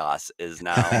What Chaos is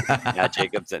now. Matt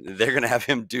Jacobson. They're gonna have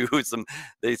him do some.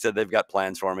 They said they've got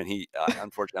plans for him, and he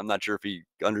unfortunately, I'm not sure if he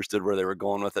understood where they were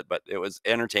going with it, but it was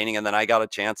entertaining. And then I got a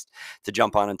chance to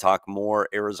jump on and talk more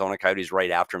Arizona Coyotes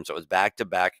right after him. So it was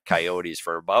back-to-back Coyotes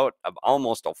for about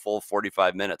almost a full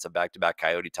 45 minutes of back-to-back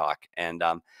Coyote talk. And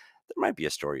there might be a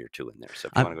story or two in there. So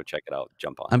if you want to go check it out,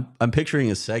 jump on. I'm picturing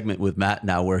a segment with Matt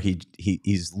now where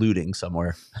he's looting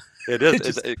somewhere. It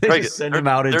is. Craig, send him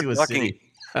out into a city.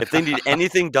 If they need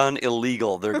anything done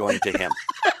illegal, they're going to him.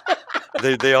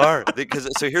 They are, because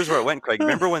so here's where it went, Craig.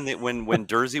 Remember when when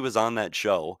Jersey was on that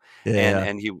show, Yeah.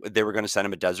 and they were going to send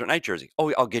him a Desert Night jersey.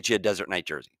 Oh, I'll get you a Desert Night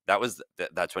jersey.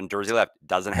 That's when Jersey left.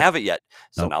 Doesn't have it yet,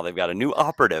 so Nope. now they've got a new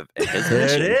operative. And his There it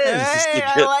mission is. is to Hey,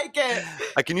 I get- like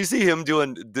it. Can you see him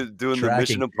doing the Tracking-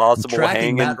 Mission Impossible, Tracking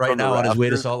hanging Matt right from the now on his way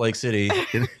to rafters? Salt Lake City.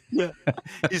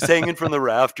 He's hanging from the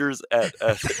rafters at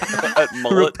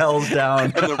Mullet, Rappels down.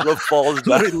 and the roof falls He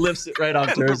back. lifts it right off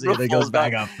And the Jersey roof and it goes falls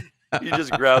back back. up. He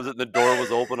just grabs it, and the door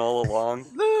was open all along.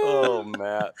 Oh,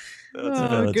 Matt, that's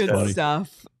that's good funny.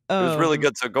 stuff. It was really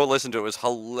good. So go listen to it. It was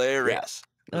hilarious.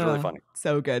 It was really Oh, funny.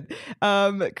 So good.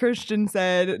 Christian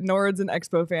said, Nord's an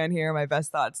Expo fan here. My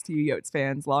best thoughts to you Yotes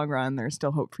fans. Long run. There's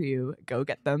still hope for you. Go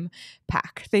get them.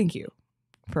 Pack. Thank you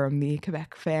from the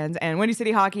Quebec fans. And Windy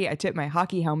City Hockey, I tip my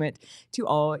hockey helmet to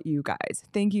all you guys.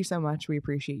 Thank you so much. We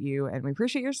appreciate you, and we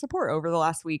appreciate your support over the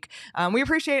last week. We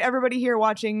appreciate everybody here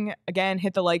watching. Again,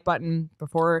 hit the like button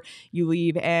before you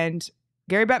leave. And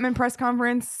Gary Bettman press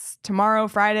conference tomorrow,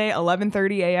 Friday,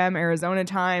 11:30 a.m. Arizona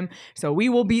time. So we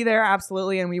will be there,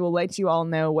 absolutely, and we will let you all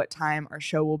know what time our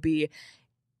show will be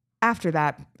after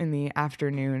that in the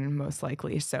afternoon, most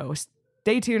likely. So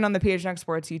stay tuned on the PHNX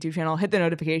Sports YouTube channel. Hit the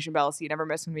notification bell so you never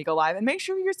miss when we go live. And make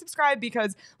sure you're subscribed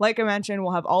because, like I mentioned,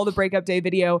 we'll have all the breakup day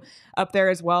video up there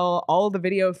as well. All the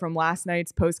video from last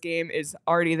night's post-game is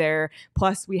already there.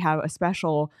 Plus, we have a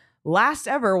special last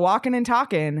ever Walking and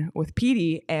Talking with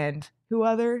Petey and who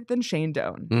other than Shane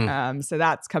Doan. So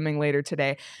that's coming later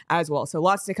today as well. So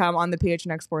lots to come on the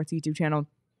PHNX Sports YouTube channel.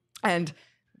 And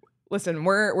listen,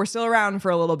 we're still around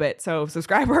for a little bit. So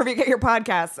subscribe wherever you get your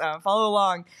podcasts. Follow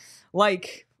along,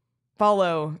 like,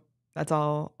 follow. That's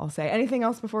all I'll say. Anything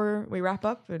else before we wrap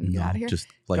up and get out of here? Just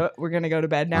like We're going to go to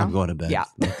bed now. I'm going to bed. Yeah.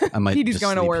 I might Petey's just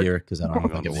going to sleep work. here because I don't I'm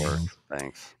want going to to get work. work.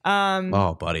 Thanks.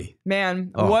 Oh, buddy.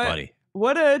 Man, Oh, buddy.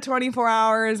 what a 24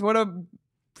 hours. What a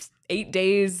 8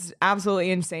 days.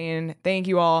 Absolutely insane. Thank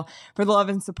you all for the love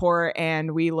and support.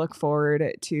 And we look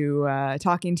forward to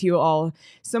talking to you all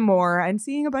some more and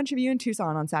seeing a bunch of you in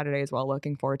Tucson on Saturday as well.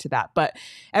 Looking forward to that. But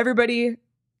everybody,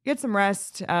 get some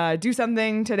rest. Do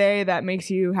something today that makes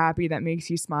you happy, that makes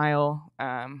you smile.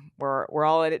 We're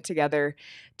all in it together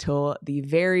till the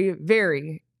very,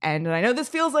 very end. And I know this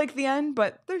feels like the end,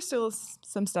 but there's still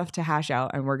some stuff to hash out,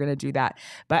 and we're going to do that.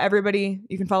 But everybody,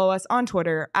 you can follow us on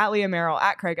Twitter, at Leah Merrill,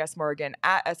 at Craig S. Morgan,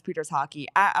 at S. Peters Hockey,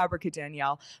 at Albert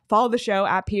Danielle. Follow the show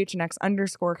at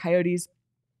PHNX_Coyotes.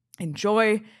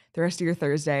 Enjoy the rest of your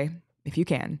Thursday, if you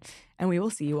can. And we will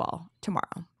see you all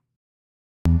tomorrow.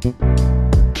 We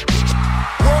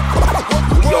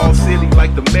all silly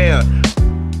like the mayor.